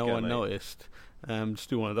Vega and no one noticed. Just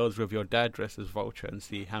do one of those with your dad dressed as Vulture and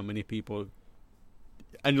see how many people,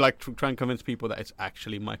 and like try and convince people that it's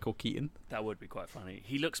actually Michael Keaton. That would be quite funny.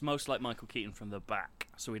 He looks most like Michael Keaton from the back,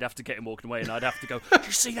 so we'd have to get him walking away, and I'd have to go, "Did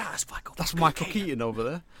you see that? That's Michael Keaton over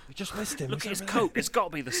there. We just missed him. Look at his coat. It's got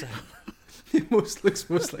to be the same." He looks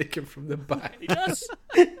most like him from the back. He does.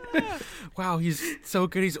 Wow, he's so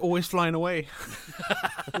good. He's always flying away.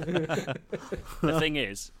 The thing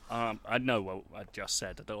is, I know what I just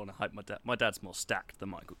said. I don't want to hype my dad. My dad's more stacked than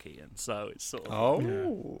Michael Keaton, so it's sort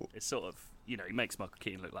of. It's sort of. He makes Michael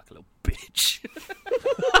Keaton look like a little bitch.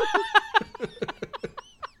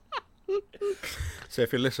 So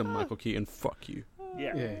if you listen, Michael Keaton, fuck you.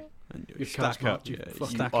 Yeah. And You stack up. you You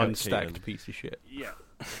Stack up, unstacked Keaton. piece of shit. Yeah.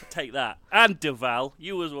 Take that. And Duval,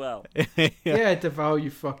 you as well. Yeah, Deval, you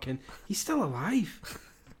fucking. He's still alive.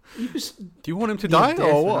 He was. Do you want him to near die death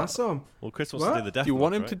or when I what? saw him. Well, Chris wants What? to do the death. Do you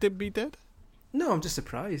want him march, to be dead? No, I'm just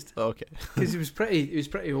surprised Okay. because he was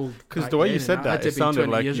pretty old. Because back the way then, you and said had that, to it be sounded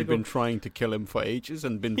 20 like years you've ago. been trying to kill him for ages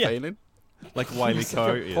and been Yeah. failing. Like Wile E.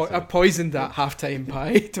 Coyote. or I something. poisoned that half-time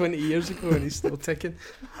pie 20 years ago, and he's still ticking.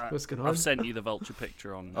 What's going on? I've sent you the Vulture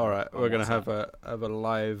picture on. All right, on we're gonna WhatsApp. have a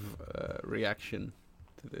live reaction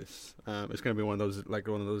to this. It's gonna be one of those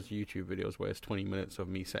YouTube videos where it's 20 minutes of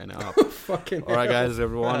me setting it up. Fucking. All right, guys,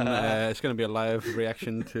 everyone, it's gonna be a live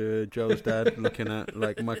reaction to Joe's dad looking at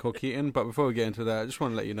like Michael Keaton. But before we get into that, I just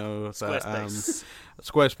want to let you know that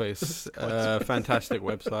Squarespace, fantastic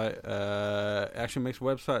website. It actually makes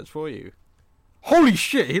websites for you. Holy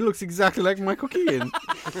shit, he looks exactly like Michael Keaton.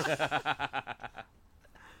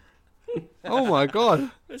 Oh my god.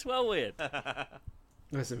 It's well weird.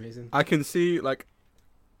 That's amazing. I can see, like,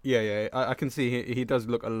 I can see he does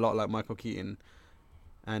look a lot like Michael Keaton.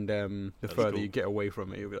 And the That's further cool. you get away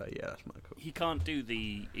from it, you'll be like, yeah, that's Michael. He can't do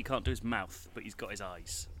his mouth, but he's got his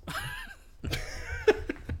eyes.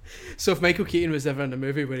 So if Michael Keaton was ever in a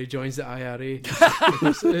movie where he joins the IRA,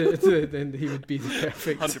 then he would be the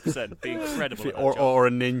perfect. 100%. Be incredible. at that Or, job. or a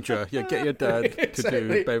ninja. Yeah, get your dad to do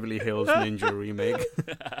Exactly. Beverly Hills Ninja remake.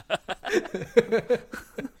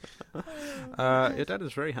 Your dad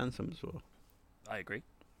is very handsome as well. I agree.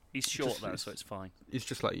 He's short though, so it's fine. He's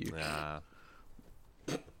just like you. Nah.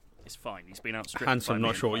 It's fine. He's been outstripped. Handsome, by me not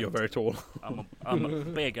in short. You're fights. very tall.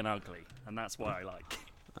 I'm big and ugly, and that's what I like.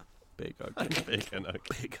 Big ugly. Big and ugly.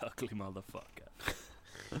 Big ugly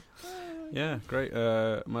motherfucker. Yeah, great.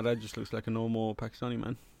 My dad just looks like a normal Pakistani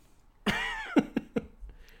man.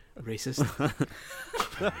 Racist.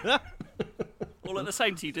 All at the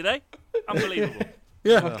same to you today? Unbelievable.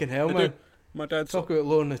 Yeah. Fucking hell, I man. do. My dad's Talk about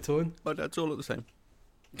lowering the tone. My dad's all at the same.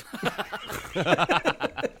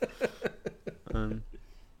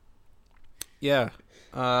 Yeah.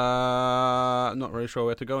 Not really sure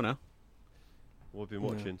where to go now. We've been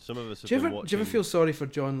watching. Some of us have Do you been ever watching. feel sorry for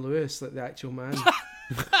John Lewis, like the actual man?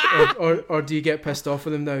 or do you get pissed off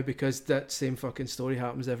with him now because that same fucking story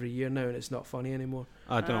happens every year now and it's not funny anymore?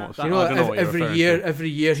 I don't know. What, You know, I don't know what you're every referring year, to. every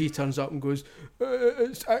year he turns up and goes,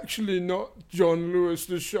 "It's actually not John Lewis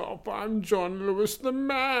the shop. I'm John Lewis the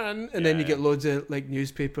man." And then you get loads of like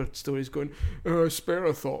newspaper stories going, "Spare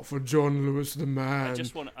a thought for John Lewis the man."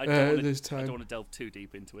 I don't this time. want to delve too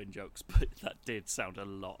deep into in jokes, but that did sound a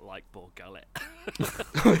lot like Paul Gullet.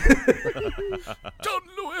 John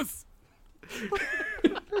Lewis!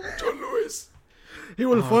 John Lewis. He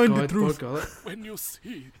will find the truth. Poor Gullet. When you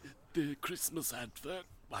see the Christmas advert,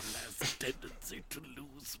 one has a tendency to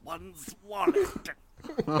lose one's wallet.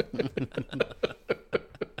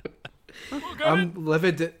 I'm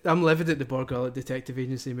livid at the Borgullet Detective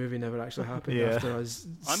Agency movie never actually happened Yeah. after us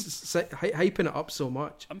I'm- hyping it up so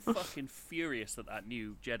much. I'm fucking furious that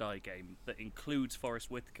new Jedi game that includes Forrest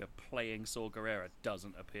Whitaker playing Saw Gerrera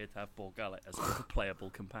doesn't appear to have Paul Gullet as a playable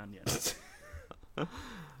companion.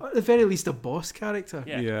 At the very least, a boss character.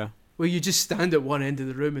 Yeah. Where you just stand at one end of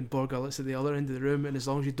the room and Borgullit's at the other end of the room, and as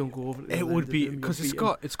long as you don't go over to the It other would end be of the room, because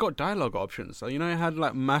you'll it's got dialogue options. So you know, it had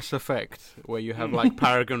like Mass Effect where you have like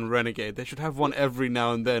Paragon Renegade. They should have one every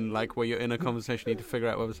now and then, like where you're in a conversation, you need to figure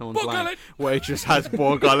out whether someone's lying. Where it just has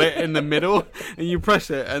Borgullit in the middle, and you press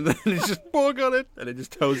it, and then it's just Borgullit, and it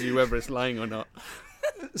just tells you whether it's lying or not.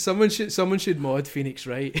 Someone should mod Phoenix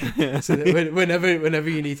Wright so that whenever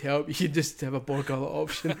you need help, you just have a Borgullet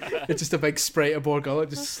option. It's just a big sprite of Borgullit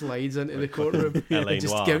just slides into the courtroom and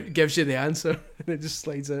just gives you the answer, and it just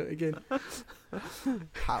slides out again.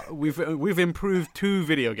 We've improved 2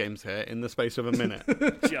 video games here in the space of a minute.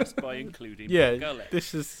 Just by including Yeah, Borgullet.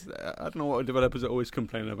 this is I don't know what developers are always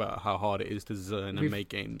complaining about how hard it is to design and make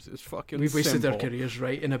games. It's fucking We've wasted simple. our careers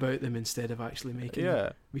writing about them instead of actually making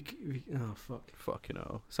them. We oh fuck. Fucking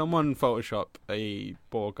hell. Someone Photoshop a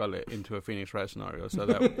Borgullet into a Phoenix Wright scenario so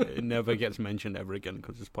that it never gets mentioned ever again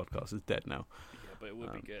because this podcast is dead now. Yeah, but it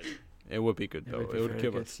would be good. It would be good though. It would be It would very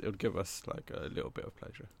give good. us. It would give us like a little bit of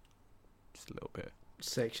pleasure, just a little bit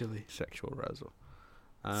Sexually. sexual razzle.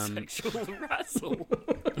 Sexual razzle.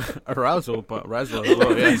 Arousal, but razzle as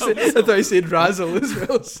well. Yeah, I thought you said razzle as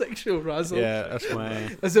well. Sexual razzle. yeah. That's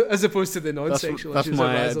my. As opposed to the non-sexual. That's issues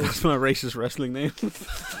my. of razzle. That's my racist wrestling name.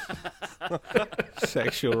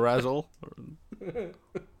 Sexual razzle.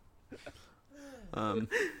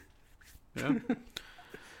 Yeah.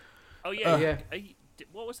 Oh yeah. Yeah.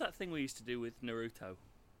 What was that thing we used to do with Naruto?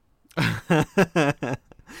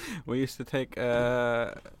 We used to take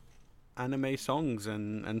anime songs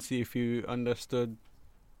and see if you understood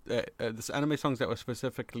this anime songs that were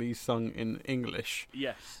specifically sung in English.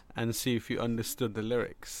 Yes. And see if you understood the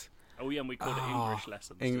lyrics. Oh yeah, and we called it English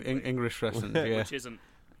lessons. English lessons, yeah. Which isn't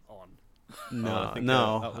on. No, I think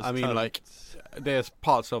no. that was I mean, termed- like, there's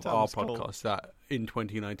parts of our termed podcast that in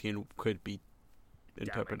 2019 could be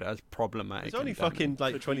interpreted as problematic. It's only and damning. fucking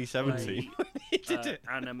like Could we 2017. play,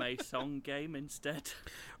 anime song game instead.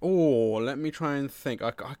 Oh, let me try and think.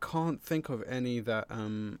 I can't think of any that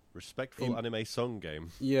Respectful anime song game.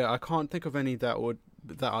 Yeah, I can't think of any that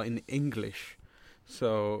are in English.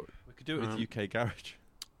 So, We could do it with UK Garage.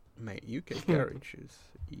 mate, UK Garage is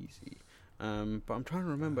easy. But I'm trying to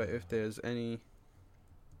remember if there's any.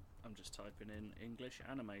 I'm just typing in English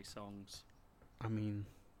anime songs. I mean,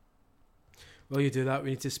 While you do that,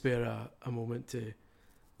 we need to spare a moment to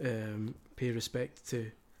pay respect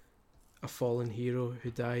to a fallen hero who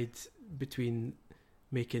died between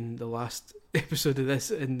making the last episode of this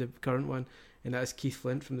and the current one, and that is Keith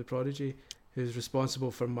Flint from The Prodigy, who's responsible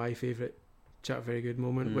for my favourite Chat Very Good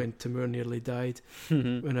moment when Timur nearly died,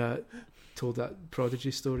 when I told that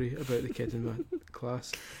Prodigy story about the kid in my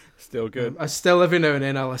class. still good. I still, every now and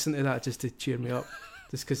then, I listen to that just to cheer me up.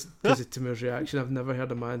 Just because of Timur's reaction. I've never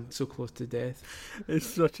heard a man so close to death. It's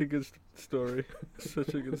such a good story.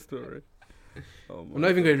 Such a good story. Oh I'm not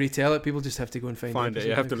even going to retell it. People just have to go and find it.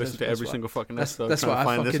 You have to listen to every single fucking episode. That's what I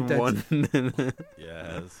find fucking this did. one.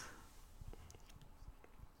 Yes.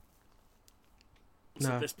 So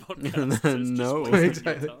Nah. this podcast is No. just wasting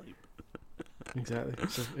Exactly. your time. Exactly.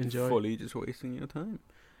 So enjoy. Fully just wasting your time.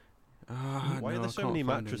 Why no, are there I so can't many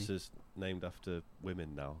find any. mattresses named after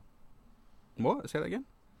women now? What? Say that again?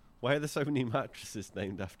 Why are there so many mattresses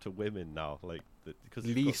named after women now? Like, because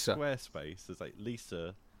Lisa. Squarespace. There's like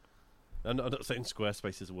Lisa. I'm not saying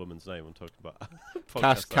Squarespace is a woman's name. I'm talking about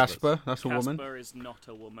Casper. That's a woman. Casper is not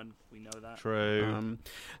a woman. We know that. True.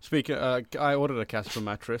 Speaking, I ordered a Casper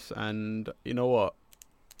mattress, and you know what?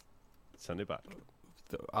 Send it back.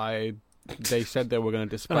 They said they were going to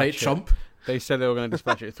dispatch Right, it. Trump. They said they were going to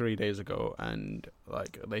dispatch it 3 days ago, and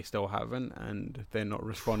like they still haven't, and they're not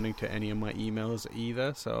responding to any of my emails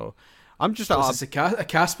either. So I'm just So is this a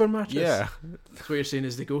Casper mattress? yeah, That's what you're saying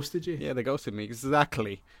is they ghosted you? yeah, they ghosted me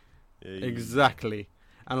exactly. Yeah, Exactly.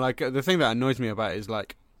 And like the thing that annoys me about it is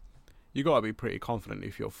like you gotta be pretty confident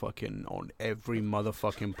if you're fucking on every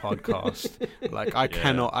motherfucking podcast. Like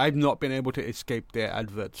I've not been able to escape their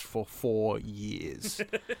adverts for 4 years.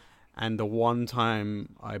 And the one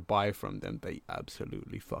time I buy from them, they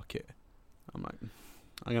absolutely fuck it. I'm like,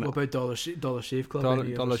 I'm gonna What about Dollar Shave Club? Dollar, Any of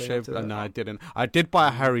you Dollar ever signed Shave. up to that? No, I didn't. I did buy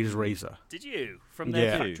a Harry's razor. Did you? From their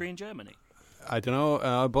Yeah. factory in Germany? I don't know.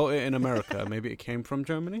 I bought it in America. Maybe it came from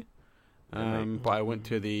Germany. But I went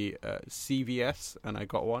to the CVS and I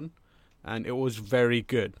got one, and it was very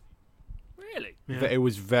good. Really? Yeah. It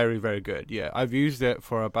was very, very good. Yeah, I've used it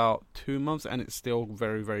for about 2 months, and it's still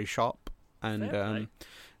very, very sharp. And Fair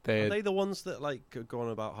play. Are they the ones that like go on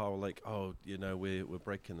about how like, oh, you know, we're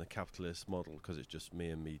breaking the capitalist model because it's just me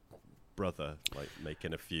and me brother like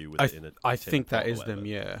making a few with it in a I tin think pot that or is them. whatever?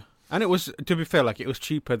 Yeah. And it was, to be fair, like it was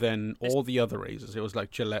cheaper than all the other razors. It was like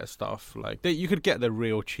Gillette stuff. Like you could get the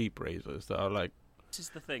real cheap razors that are like. This is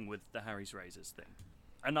the thing with the Harry's razors thing,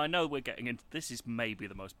 and I know we're getting into this. Is maybe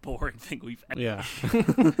the most boring thing we've ever. Yeah.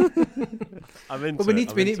 I'm into But we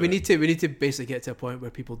it. need to basically get to a point where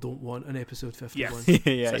people don't want an episode 51.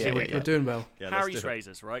 Yeah. We're doing well. Yeah, let's Harry's do it.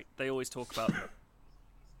 razors, right? They always talk about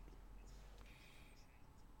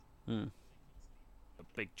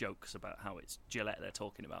big jokes about how it's Gillette they're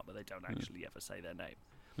talking about, but they don't actually ever say their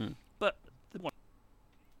name. But the one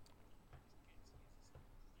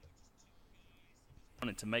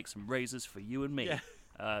wanted to make some razors for you and me.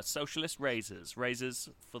 Yeah. Socialist razors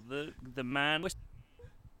for the man.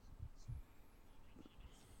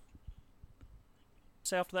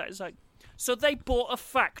 Say after that is like, so they bought a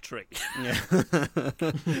factory. Yeah.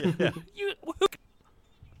 You.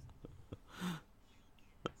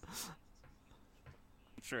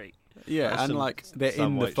 Factory. Yeah, That's and some like they're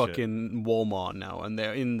Sam in the White fucking Walmart now, and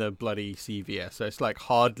they're in the bloody CVS. So it's like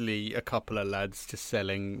hardly a couple of lads just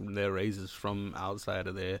selling their razors from outside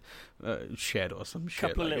of their shed or some shit.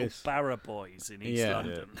 Couple of like little it's- barra boys in East Yeah.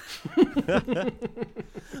 London.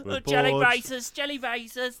 We're Jelly bored. razors, jelly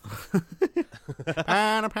razors,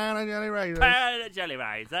 Pan of jelly razors. jelly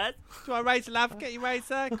razors. Do you want a razor, love? Get your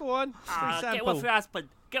razor. Go on. Get one for your husband.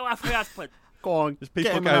 Get one for your husband. Go on, There's get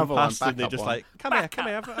people him going another one, past and they're back just up like, come Back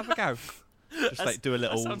here, up. have a go. Just like do a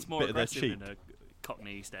little That sounds more bit of their aggressive cheek. in a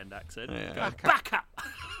Cockney East End accent. Yeah. Go, back up,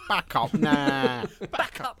 back up, nah.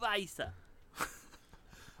 back up, razor.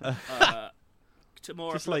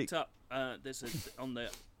 Tomorrow Just I've like- looked up. There's on the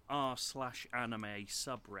r/anime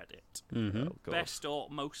subreddit. Mm-hmm. Oh, God. Best or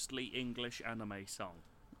mostly English anime song.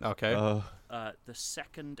 Okay. The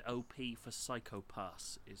second OP for Psycho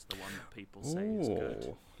Pass is the one that people say is good.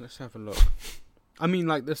 Ooh, let's have a look. I mean,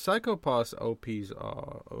 like the Psycho Pass OPs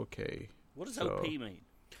are okay. What does So- OP mean?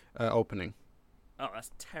 Opening. Oh, that's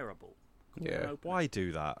terrible. Call Yeah. it opening. Why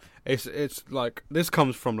do that? It's like this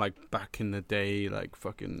comes from like back in the day, like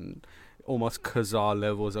fucking almost Kazaa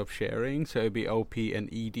levels of sharing. So it'd be OP and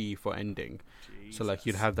ED for ending. So like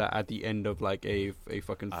you'd Jesus. have that at the end of like a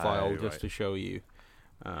fucking file just right. to show you.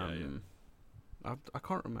 Yeah. I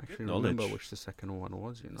can't actually knowledge. remember which the second one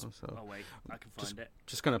was, you know. So Oh wait, I can find it.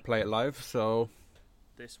 just gonna play it live. So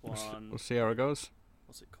This we'll one. see how it goes.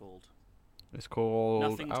 What's it called? It's called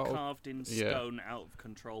Nothing's Out. carved in yeah. stone. Out of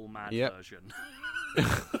control. Mad Yep. version.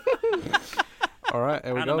 All right,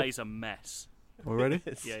 here we go. Anime's a mess. We're ready.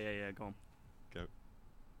 Yeah. Go on. Go.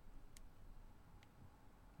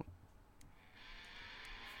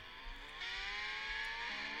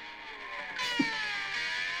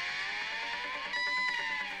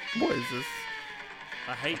 What is this?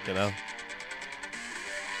 I hate You know.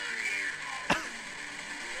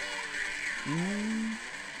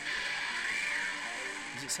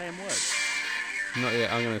 Is it saying words? Not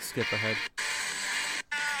yet. I'm gonna skip ahead.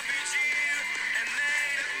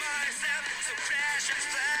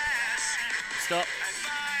 Stop.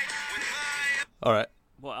 All right.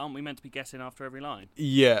 What, aren't we meant to be guessing after every line?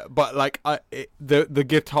 Yeah, but like the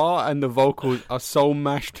guitar and the vocals are so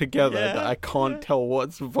mashed together Yeah, that I can't tell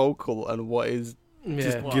what's vocal and what is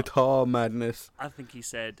just Yeah. What? guitar madness. I think he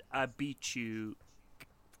said, I beat you,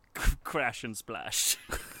 crash and splash.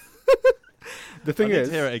 The thing I need is,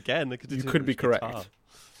 to hear it again. you could be correct.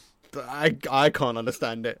 But I can't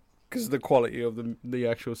understand it because of the quality of the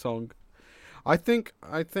actual song. I think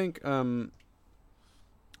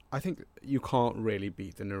you can't really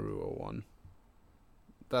beat the Naruto one.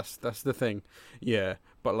 That's the thing. Yeah,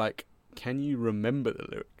 but like, can you remember the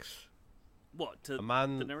lyrics? What? To A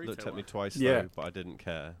man the Naruto looked at me one? twice, Yeah. though, but I didn't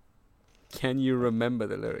care. Can you remember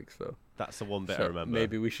the lyrics though? That's the one bit So I remember.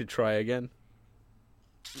 maybe we should try again.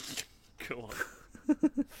 Go on.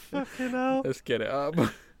 Fucking hell. Let's get it up.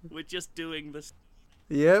 We're just doing this.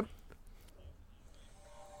 Yep.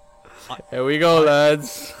 Here we go,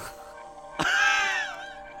 lads.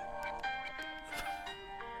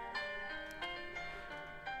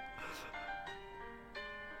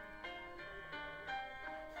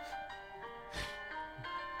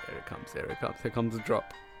 There it comes, there it comes. Here comes the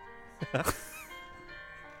drop.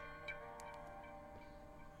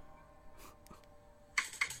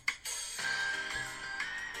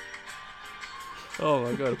 Oh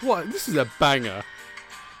my god. What? This is a banger.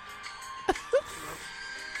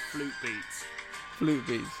 Flute beats. Flute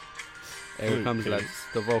beats. Here it Flute comes, beats. lads.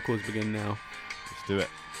 The vocals begin now. Let's do it.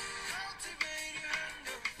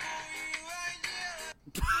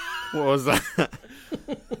 What was that?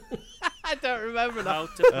 I don't remember How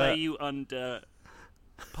to play you under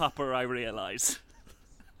Papa, I realise.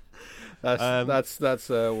 That's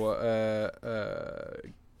what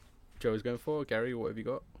Joe's going for. Gary, what have you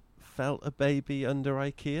got? felt a baby under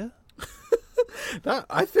IKEA?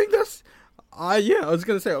 I think that's. Yeah, I was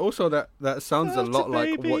gonna say also that sounds a lot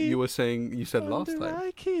like what you were saying. You said last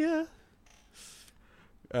time. IKEA.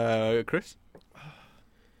 Chris.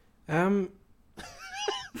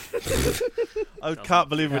 I can't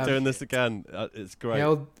believe we're doing this again. It's great.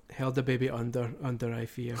 Held the baby under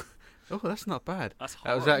IKEA. Oh, that's not bad. That's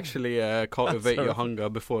That was horrible. actually cultivate your hunger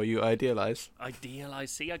before you idealize. Idealise.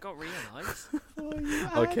 See, I got realised.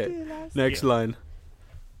 Okay, next line.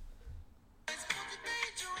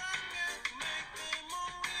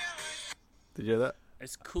 Did you hear that?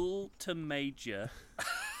 It's cool to major.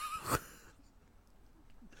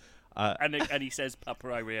 And he says, Papa,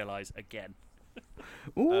 I realise, again.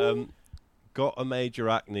 Ooh. Got a major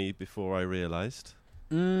acne before I realised.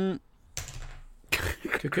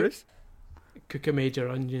 Chris? Cook a major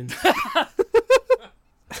onion.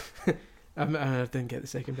 I didn't get the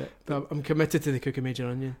second bit, but I'm committed to the cook a major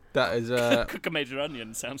onion. That is Cook a major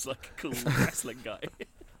onion sounds like a cool wrestling guy.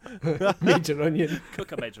 Major onion.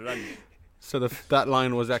 Cook a major onion. so that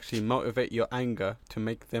line was actually motivate your anger to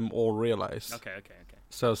make them all realize. Okay.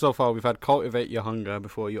 So far we've had cultivate your hunger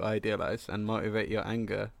before you idealize and motivate your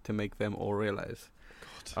anger to make them all realize.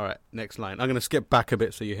 God. All right, next line. I'm gonna skip back a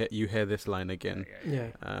bit so you hear this line again. Yeah.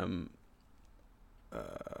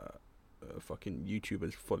 Fucking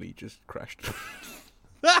YouTuber's fully just crashed.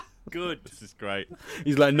 Good. This is great.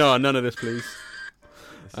 He's like, no, none of this, please.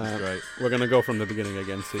 This is great. We're gonna go from the beginning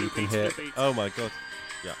again so you can hear it. Oh my god.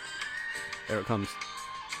 Yeah. Here it comes.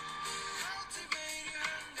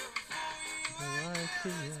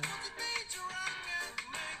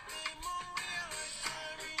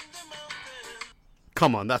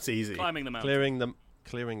 Come on, that's easy. Climbing the mountain.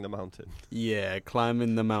 Clearing the mountain. Yeah,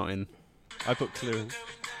 climbing the mountain. I put clearing.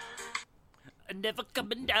 Never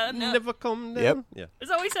coming down. Never come down. Yep. Yeah. Is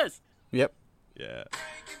that what he says? Yep. Yeah.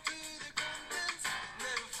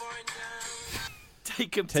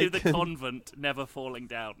 Take him to the convent, never falling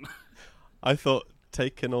down. I thought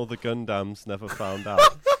taking all the Gundams, never found out.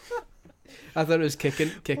 I thought it was kicking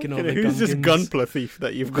all the Who's this Gungans. gunpla thief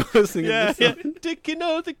that you've got singing this song? Taking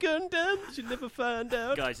all the Gundams, you never found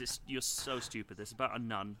out. Guys, you're so stupid. This is about a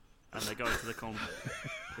nun, and they're going to the convent.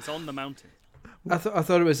 It's on the mountain. I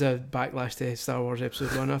thought it was a backlash to Star Wars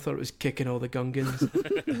Episode 1. I thought it was kicking all the Gungans.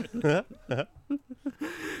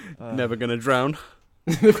 Never gonna drown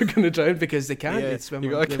They were going to drown because they can't. Yeah, They swim you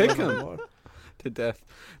gotta they kick live 'em. underwater. to death.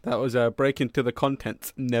 That was breaking to the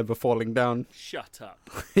contents, never falling down. Shut up.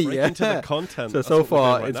 Breaking to the content. So That's what we're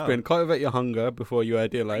far doing right it's now. been cultivate your hunger before you You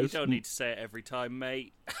idealize. don't need to say it every time,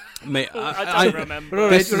 mate. Mate, I don't remember. We're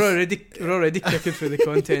already kicking through the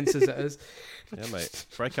contents as it is. Yeah, mate.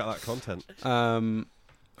 Break out that content.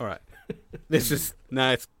 all right. This is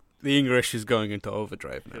now. It's the English is going into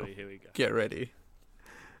overdrive now. Here we go. Get ready.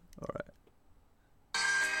 All right.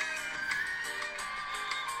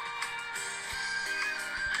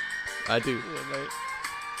 I do. Yeah, mate.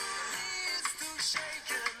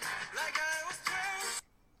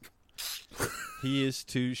 He is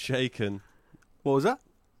too shaken. What was that?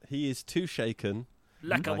 He is too shaken.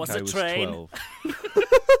 Like I was I a was train. 12.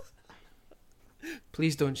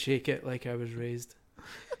 Please don't shake it like I was raised.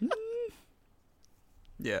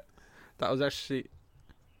 Yeah, that was actually.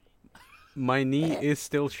 My knee is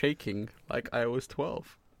still shaking like I was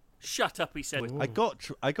 12. Shut up, he said. I got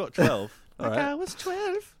 12. All right. I was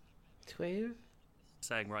 12. 12?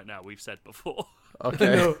 Saying right now, we've said before.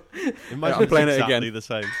 Okay. No. Imagine I'm playing it's it again. exactly the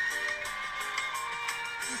same.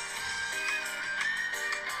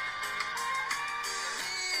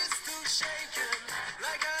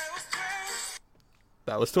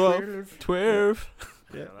 That was 12. 12.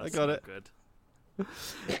 Yeah, I that's got not it. Good.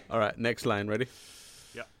 All right, next line. Ready?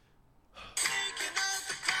 Yep.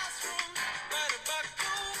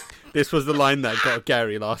 This was the line that got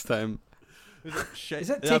Gary last time. Is that Yeah,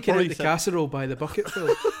 I taking out probably the said- casserole by the bucketful?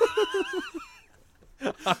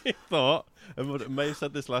 I thought, and what may have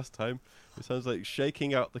said this last time, it sounds like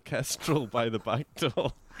shaking out the kestrel by the back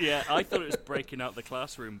door. Yeah, I thought it was breaking out the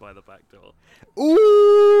classroom by the back door.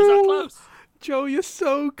 Ooh! Is that close? Joe, you're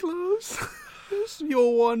so close.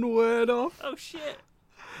 You're one word off. Oh, shit.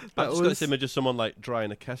 I That just got this was- image of someone like drying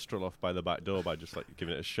a kestrel off by the back door by just like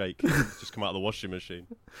giving it a shake. It's just come out of the washing machine.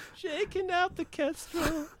 Shaking out the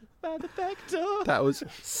kestrel by the back door. That was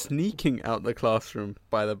sneaking out the classroom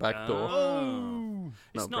by the back door. Oh.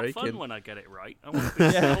 It's Not not fun breaking. when I get it right. I want to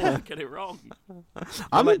be told I get it wrong.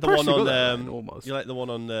 I'm like the impressed one you on got that line, almost. You like the one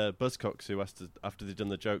on Buzzcocks who has to, after they've done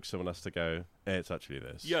the joke, someone has to go, hey, it's actually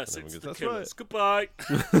this. Yes, And it's everyone the goes, killers. That's Goodbye.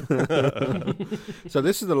 So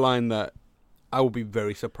this is the line that I will be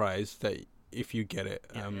very surprised that if you get it.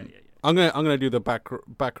 Yeah. I'm gonna do the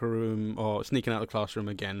back room or sneaking out of the classroom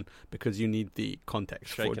again because you need the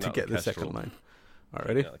context Shaking to out get the the second kestrel. line. All right,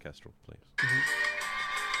 ready? Yeah, the Kestrel, please.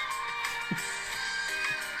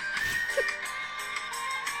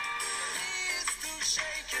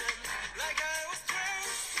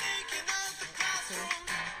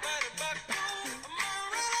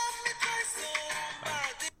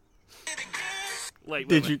 Wait,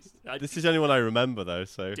 Did you? This is the only one I remember though.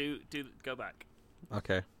 So do go back?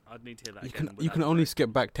 Okay. I'd need to hear that You again. can without only break.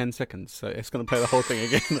 skip back 10 seconds, so it's gonna play the whole thing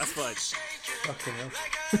again. That's fine. Fucking hell.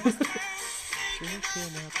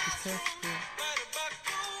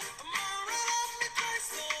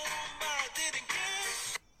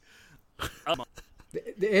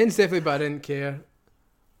 The end's definitely, but I didn't care.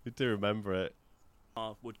 you do remember it.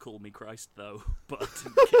 Would call me Christ though, but I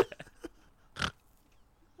didn't care.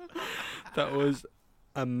 That was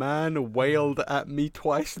a man wailed at me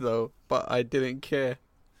twice though, but I didn't care.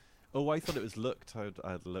 Oh, I thought it was looked.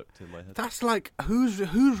 I'd looked in my head. That's like who's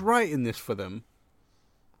writing this for them?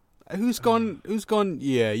 Who's gone?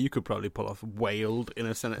 Yeah, you could probably pull off wailed in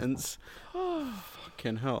a sentence.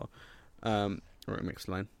 Fucking hell. Right, next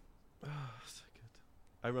line. Oh, so good.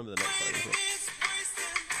 I remember the next line as well.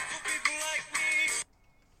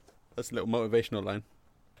 That's a little motivational line.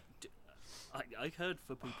 I heard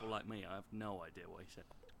for people like me. I have no idea what he said.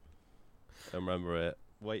 I remember it.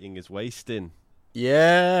 Waiting is wasting.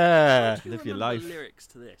 Yeah. Do you Live your remember life. the lyrics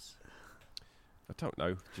to this? I don't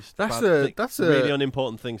know. Just That's really a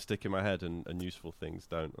unimportant things stick in my head, and useful things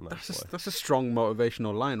don't. And that's a strong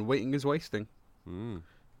motivational line. Waiting is wasting. why.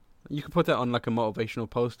 You could put that on like a motivational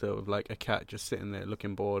poster of like a cat just sitting there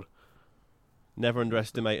looking bored. Never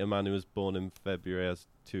underestimate a man who was born in February, has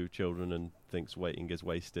 2 children, and thinks waiting is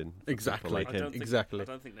wasting. For Exactly. people like I him. don't think, Exactly. I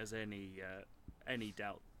don't think there's any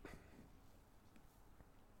doubt.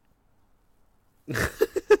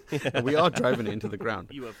 We are driving it into the ground.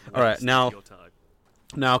 You have All right, wasted now- your time.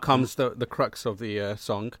 Now comes the crux of the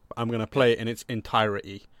song. I'm going to play it in its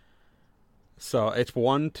entirety. So it's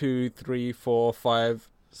 1, 2, 3, 4, 5.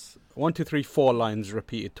 1, 2, 3, 4 lines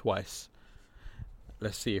repeated twice.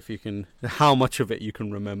 Let's see if you can, how much of it you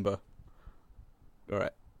can remember. All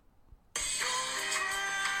right.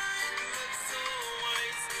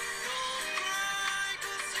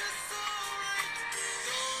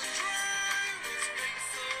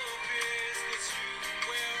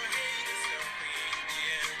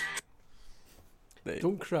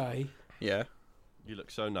 Don't cry. Yeah. You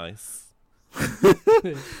look so nice.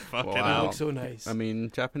 Wow. You look so nice. I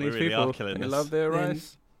mean, Japanese We really are people, killing they this. love their Then-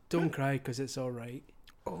 rice. Don't cry because it's all right.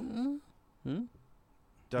 Oh. Hmm?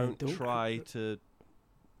 Don't don't try to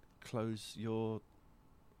close your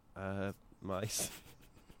mice.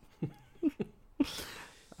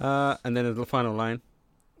 And then the final line.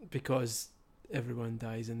 Because everyone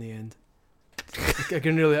dies in the end. I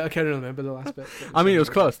can't really remember the last bit. I mean, it was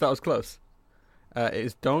close. That was close. It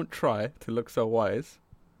is don't try to look so wise.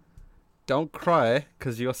 Don't cry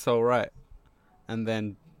because you're so right. And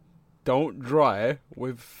then don't dry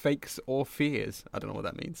with fakes or fears. I don't know what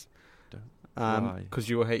that means. Don't Because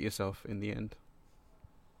you will hate yourself in the end.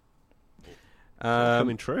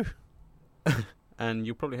 Coming true. And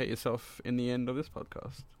you'll probably hate yourself in the end of this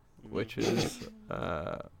podcast, which is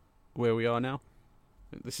where we are now.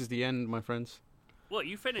 This is the end, my friends. What,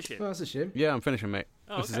 you finishing? Well, that's a shame. Yeah, I'm finishing, mate.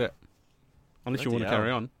 Oh, This is okay. it. Unless you Bloody want to carry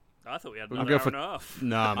hell. on. I thought we had We can another go hour and a half.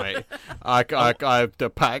 Nah, mate. I have to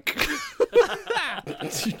pack.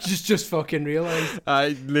 just fucking realised. I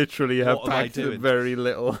literally have What am I packed doing? very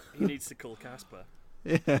little. He needs to call Casper.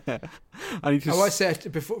 Yeah. I need to I want to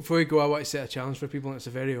set before we go. I want to set a challenge for people, and it's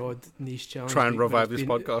a very odd niche challenge. try and but revive it's this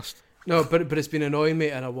been- podcast. No, but it's been annoying me,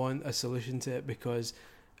 and I want a solution to it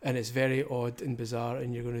and it's very odd and bizarre,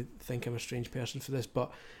 and you're going to think I'm a strange person for this,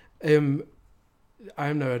 but I am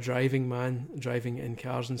now a driving man, driving in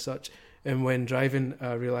cars and such. And when driving,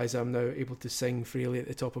 I realise I'm now able to sing freely at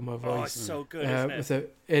the top of my Oh, voice. it's so good, isn't it? Without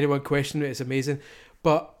anyone questioning it. It's amazing.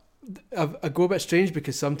 But I go a bit strange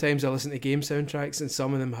because sometimes I listen to game soundtracks and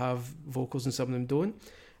some of them have vocals and some of them don't.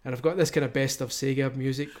 And I've got this kind of best of Sega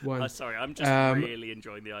music one. Sorry, I'm just really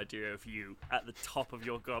enjoying the idea of you at the top of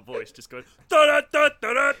your voice just going da da da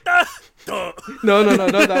da da da. No,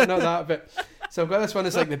 not that bit. So I've got this one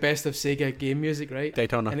that's like the best of Sega game music, right?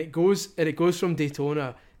 Daytona. And it goes from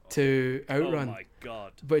Daytona to Outrun. Oh my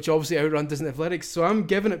god. Which obviously Outrun doesn't have lyrics, so I'm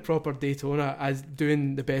giving it proper Daytona as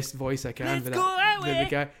doing the best voice I can. Let's with go that, that with way. the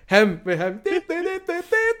guy, him with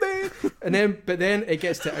him, but then it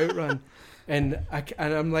gets to Outrun, and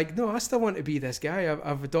I'm like, no, I still want to be this guy.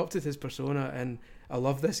 I've adopted his persona, and I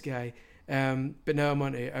love this guy. But now I'm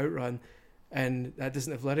on to Outrun, and that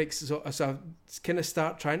doesn't have lyrics. So I kind of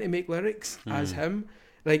start trying to make lyrics as him,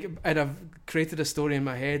 and I've created a story in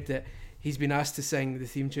my head that he's been asked to sing the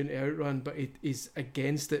theme tune to Outrun, but he's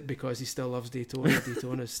against it because he still loves Daytona.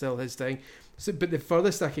 Daytona's still his thing. So, but the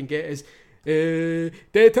furthest I can get is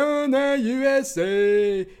Daytona,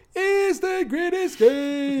 USA is the greatest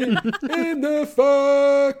game in the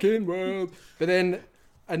fucking world. But then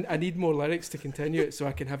I need more lyrics to continue it so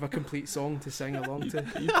I can have a complete song to sing along to.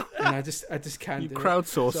 And I just can't do it.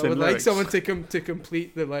 Crowdsourcing So I would like lyrics. someone to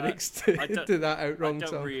complete the lyrics to that Outrun I don't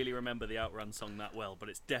song. really remember the Outrun song that well, but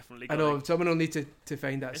it's definitely. I know someone will need to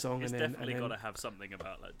find that It's, song it's and then. definitely and then got to have something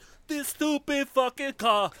about like this stupid fucking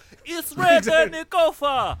car. It's red and it go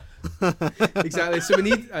far. Exactly. So we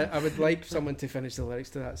need. I would like someone to finish the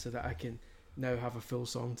lyrics to that so that I can now have a full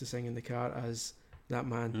song to sing in the car as that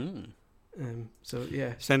man. So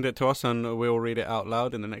yeah. Send it to us and we'll read it out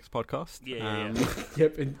loud in the next podcast. Yeah.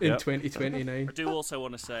 Yep. In 2029. I do also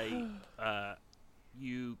want to say,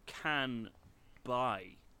 you can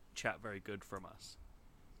buy Chat Very Good from us.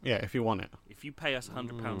 Yeah, if you want it. If you pay us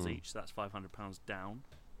 £100 each, that's £500 down.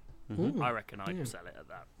 Ooh, I reckon I'd yeah. sell it at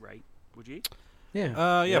that rate. Would you?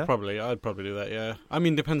 Yeah. Yeah, probably. I'd probably do that, yeah. I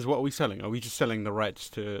mean, depends what we're selling. Are we just selling the rights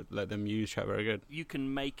to let them use Chat Very Good? You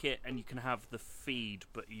can make it and you can have the feed,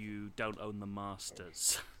 but you don't own the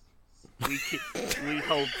masters. we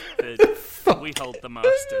hold the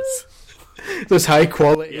masters. Those high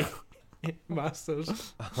quality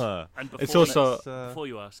masters. And It's also- before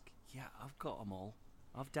you ask, yeah, I've got them all.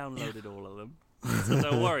 I've downloaded all of them. So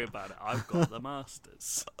don't worry about it. I've got the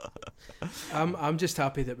masters. I'm just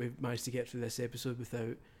happy that we've managed to get through this episode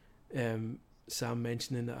without Sam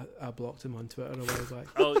mentioning that I blocked him on Twitter a while back.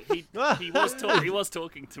 Oh, he was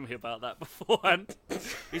talking to me about that beforehand.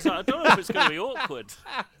 He's like, I don't know if it's going to be awkward.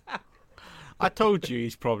 I told you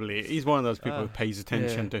he's one of those people who pays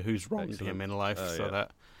attention Yeah. to who's wronged Excellent. him in life so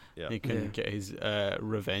that he can Yeah. get his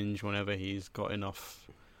revenge whenever he's got enough.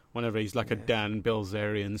 Whenever he's like a Dan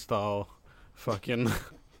Bilzerian style fucking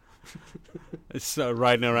it's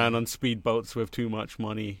riding around on speedboats with too much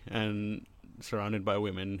money and surrounded by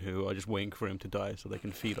women who are just waiting for him to die so they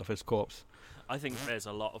can feed off his corpse. I think there's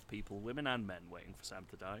a lot of people, women and men, waiting for Sam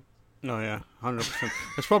to die. No, yeah, 100%.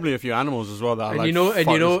 There's probably a few animals as well that are And like, you know, "Fuck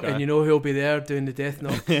this guy." who'll be there doing the death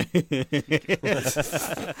knell.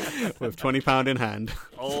 With £20 in hand.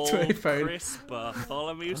 Oh, £20. Chris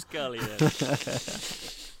Bartholomew Scullion.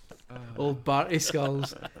 Old Barty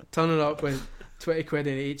Skulls turning up with 20 quid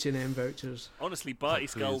in H&M vouchers. Honestly, Barty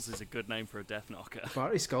Skulls is a good name for a death knocker.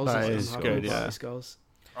 Barty Skulls That is is I'm good, happy with yeah. Barty Skulls.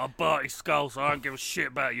 I'm Barty Skulls, I don't give a shit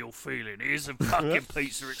about your feeling. Here's a fucking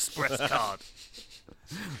Pizza Express card.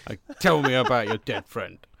 Like, tell me about your dead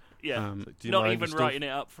friend. Yeah, Do you not mind even just writing it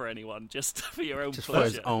up for anyone, just for your own Just for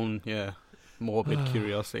his pleasure. own, morbid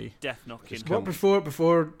curiosity. Death knocking. What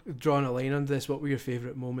before drawing a line on this, what were your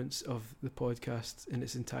favourite moments of the podcast in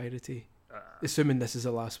its entirety? Assuming this is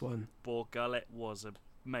the last one. Boar Gullet was a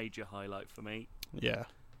major highlight for me. Yeah.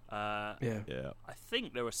 Yeah. Yeah. I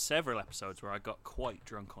think there were several episodes where I got quite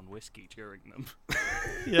drunk on whiskey during them.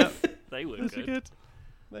 Yeah. They were Those were good. good.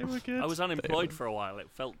 They were good. I was unemployed for a while. It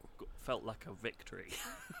felt like a victory.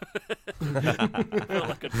 felt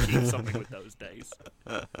like I'd achieved something with those days.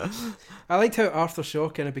 I liked how Arthur Shaw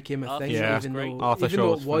kind of became a Arthur thing, Shaw was even great. though Arthur even Shaw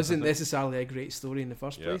though was it wasn't fantastic. necessarily a great story in the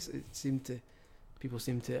first Yeah. place. People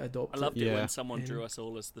seem to adopt I it. loved it Yeah. when someone drew us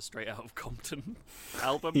all as the Straight Out of Compton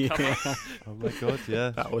album Yeah. cover. Oh my god,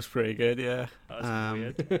 yeah. That was pretty good, yeah. That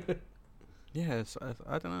was weird. Yes,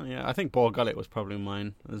 I don't know, yeah. I think Boar Gullet was probably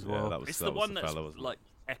mine as Yeah, well. that was, It's that the was one the that's fella, wasn't it? like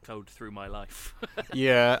echoed through my life.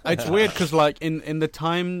 Yeah, it's weird because like in the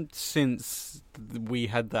time since we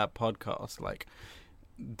had that podcast, like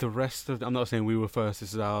the rest of I'm not saying we were first,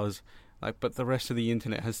 this is ours, like, but the rest of the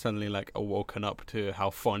internet has suddenly like awoken up to how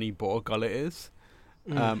funny Boar Gullet is,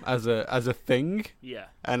 as a thing, Yeah.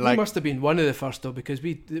 and We like must have been one of the first though, because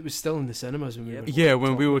it was still in the cinemas when we were. yeah,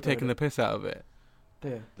 when we talking were about taking the it. piss out of it,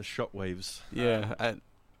 Yeah. The shockwaves. yeah, and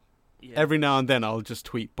Yeah. every now and then I'll just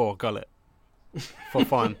tweet Boar Gullet for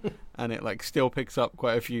fun, and it like still picks up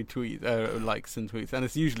quite a few likes and tweets, and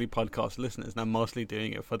it's usually podcast listeners, and I'm mostly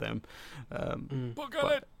doing it for them. Boar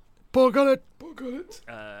Gullet! Boar Gullet.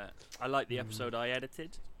 I like the episode I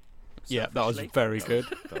edited. Yeah, that was selfishly. very good.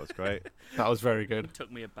 That was great. That was very good. It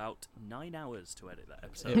took me about 9 hours to edit that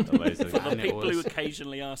episode. Amazing. For the And it people who was-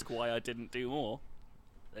 occasionally ask why I didn't do more,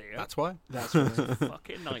 there you go. That's why. That's right.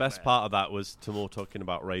 Fucking nightmare. The best part of that was Tamor talking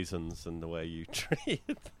about raisins and the way you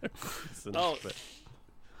treated the raisins. Oh. But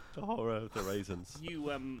the horror of the raisins. You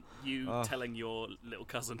Oh. telling your little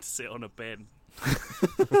cousin to sit on a bin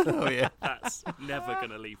Oh yeah. That's never going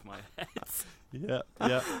to leave my head.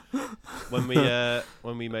 Yeah.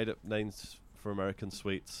 When we made up names for American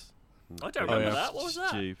sweets. I don't remember that. What was that?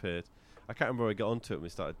 Stupid. I can't remember when we got onto it and we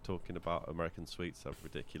started talking about American sweets have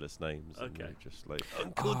ridiculous names. And we Okay. were just like,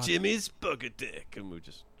 Uncle Jimmy's Bugger Dick. And we were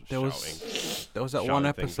just There was that one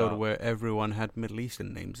shouting things episode out. where everyone had Middle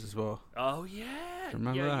Eastern names as well. Oh, yeah.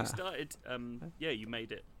 Remember yeah, that? you started... you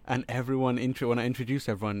made it. And everyone, when I introduced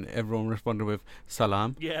everyone responded with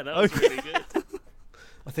salam. Yeah, that was really good.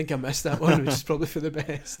 I think I missed that one, which is probably for the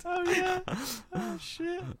best. Oh, yeah. Oh,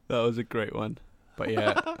 shit. That was a great one. But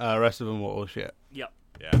yeah, rest of them were all shit. Yep.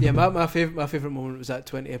 Yeah, my favourite moment was that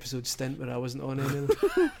 20 episode stint where I wasn't on any of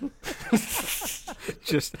them.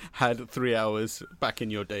 Just had 3 hours back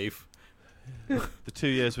in your Dave. The 2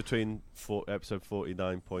 years between episode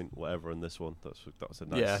 49 point whatever and this one, that was a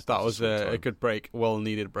nice. Yeah, that was sweet a time. good break, well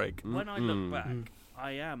needed break. When I look back, Mm.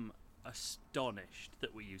 I am astonished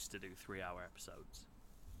that we used to do 3-hour episodes.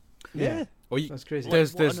 Yeah. Well, you, That's crazy. Like,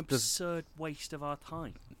 There's- what an there's- absurd waste of our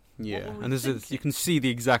time. yeah, were we and thinking? you can see the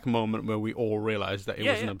exact moment where we all realised that it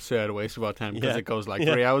Yeah, was an yeah. absurd waste of our time because Yeah. it goes like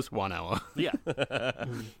Yeah. 3 hours, 1 hour. Yeah.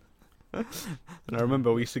 And I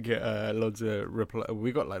remember we used to get loads of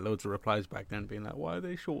we got like loads of replies back then, being like, "Why are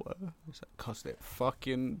they shorter?" It's like, "Cause they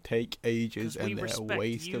fucking take ages 'Cause we and they're a respect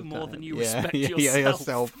waste you of more time." than you yeah, respect yeah,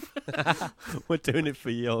 yourself. We're doing it for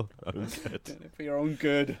your own good. Doing it for your own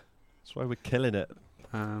good. That's why we're killing it.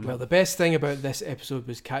 Well, the best thing about this episode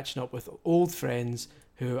was catching up with old friends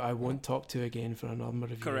who I won't talk to again for a number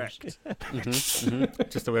of years. Correct.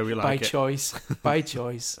 Just the way we By like it. choice. By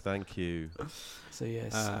choice. Thank you. So,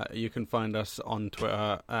 yes. You can find us on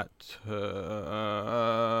Twitter at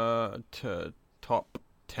top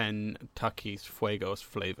 10 Takis Fuegos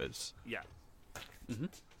flavors. Yeah.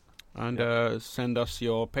 And send us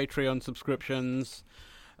your Patreon subscriptions.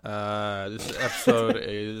 This episode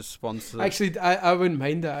is sponsored. Actually, I wouldn't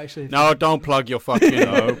mind that, actually. No, don't plug your fucking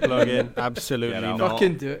plug in. Absolutely Get out. not.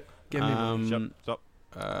 Fucking do it. Give me money. Stop.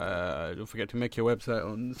 Don't forget to make your website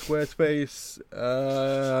on Squarespace.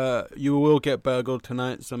 You will get burgled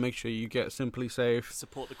tonight, so make sure you get Simply Safe.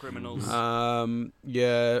 Support the criminals.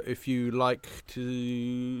 Yeah, if you like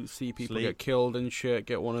to see people Sleep. get killed and shit,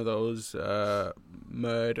 get one of those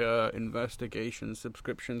murder investigation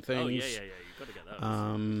subscription things. Oh, yeah. You've got to get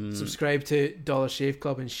those. Subscribe to Dollar Shave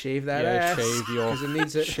Club and shave that Yeah, ass. shave your 'cause it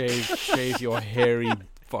needs it. shave your hairy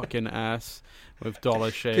fucking ass with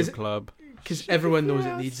Dollar Shave 'Cause- Club. Because everyone knows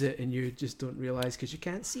it needs it, and you just don't realise because you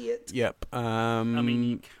can't see it. Yep. I mean,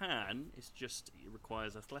 you can. It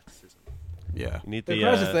requires athleticism. Yeah. You need It the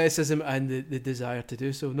requires athleticism and the desire to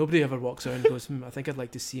do so. Nobody ever walks around and goes, I think I'd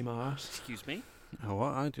like to see my arse. Excuse me. Oh,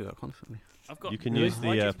 what? I do that constantly. I've got. You can Really? use Why do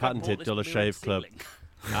you the think I bought patented this Dollar mirrored Shave Club ceiling?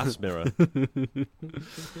 ass mirror. So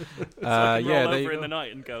I can yeah, roll there you over in go. the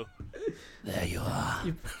night and go. There you are.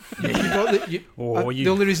 You bought Oh, the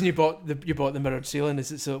only reason you bought the mirrored ceiling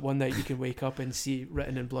is so one night you can wake up and see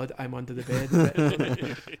written in blood, "I'm under the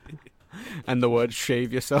bed." And the word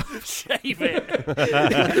 "shave yourself." Shave it.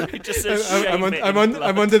 It just says shave I'm it in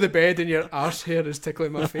blood. under the bed and your arse hair is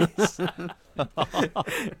tickling my face.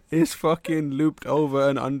 It's fucking looped over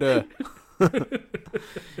and under.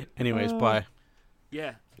 Anyways, bye.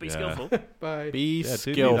 Yeah. Be Yeah. skillful. Bye. Be Yeah, do that.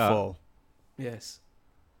 skillful. Yes.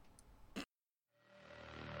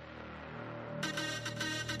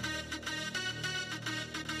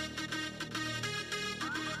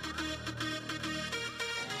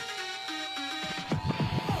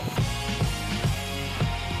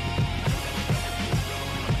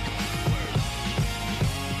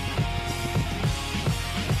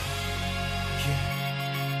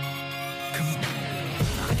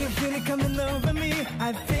 I can feel it coming over me.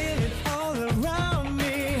 I feel it all around.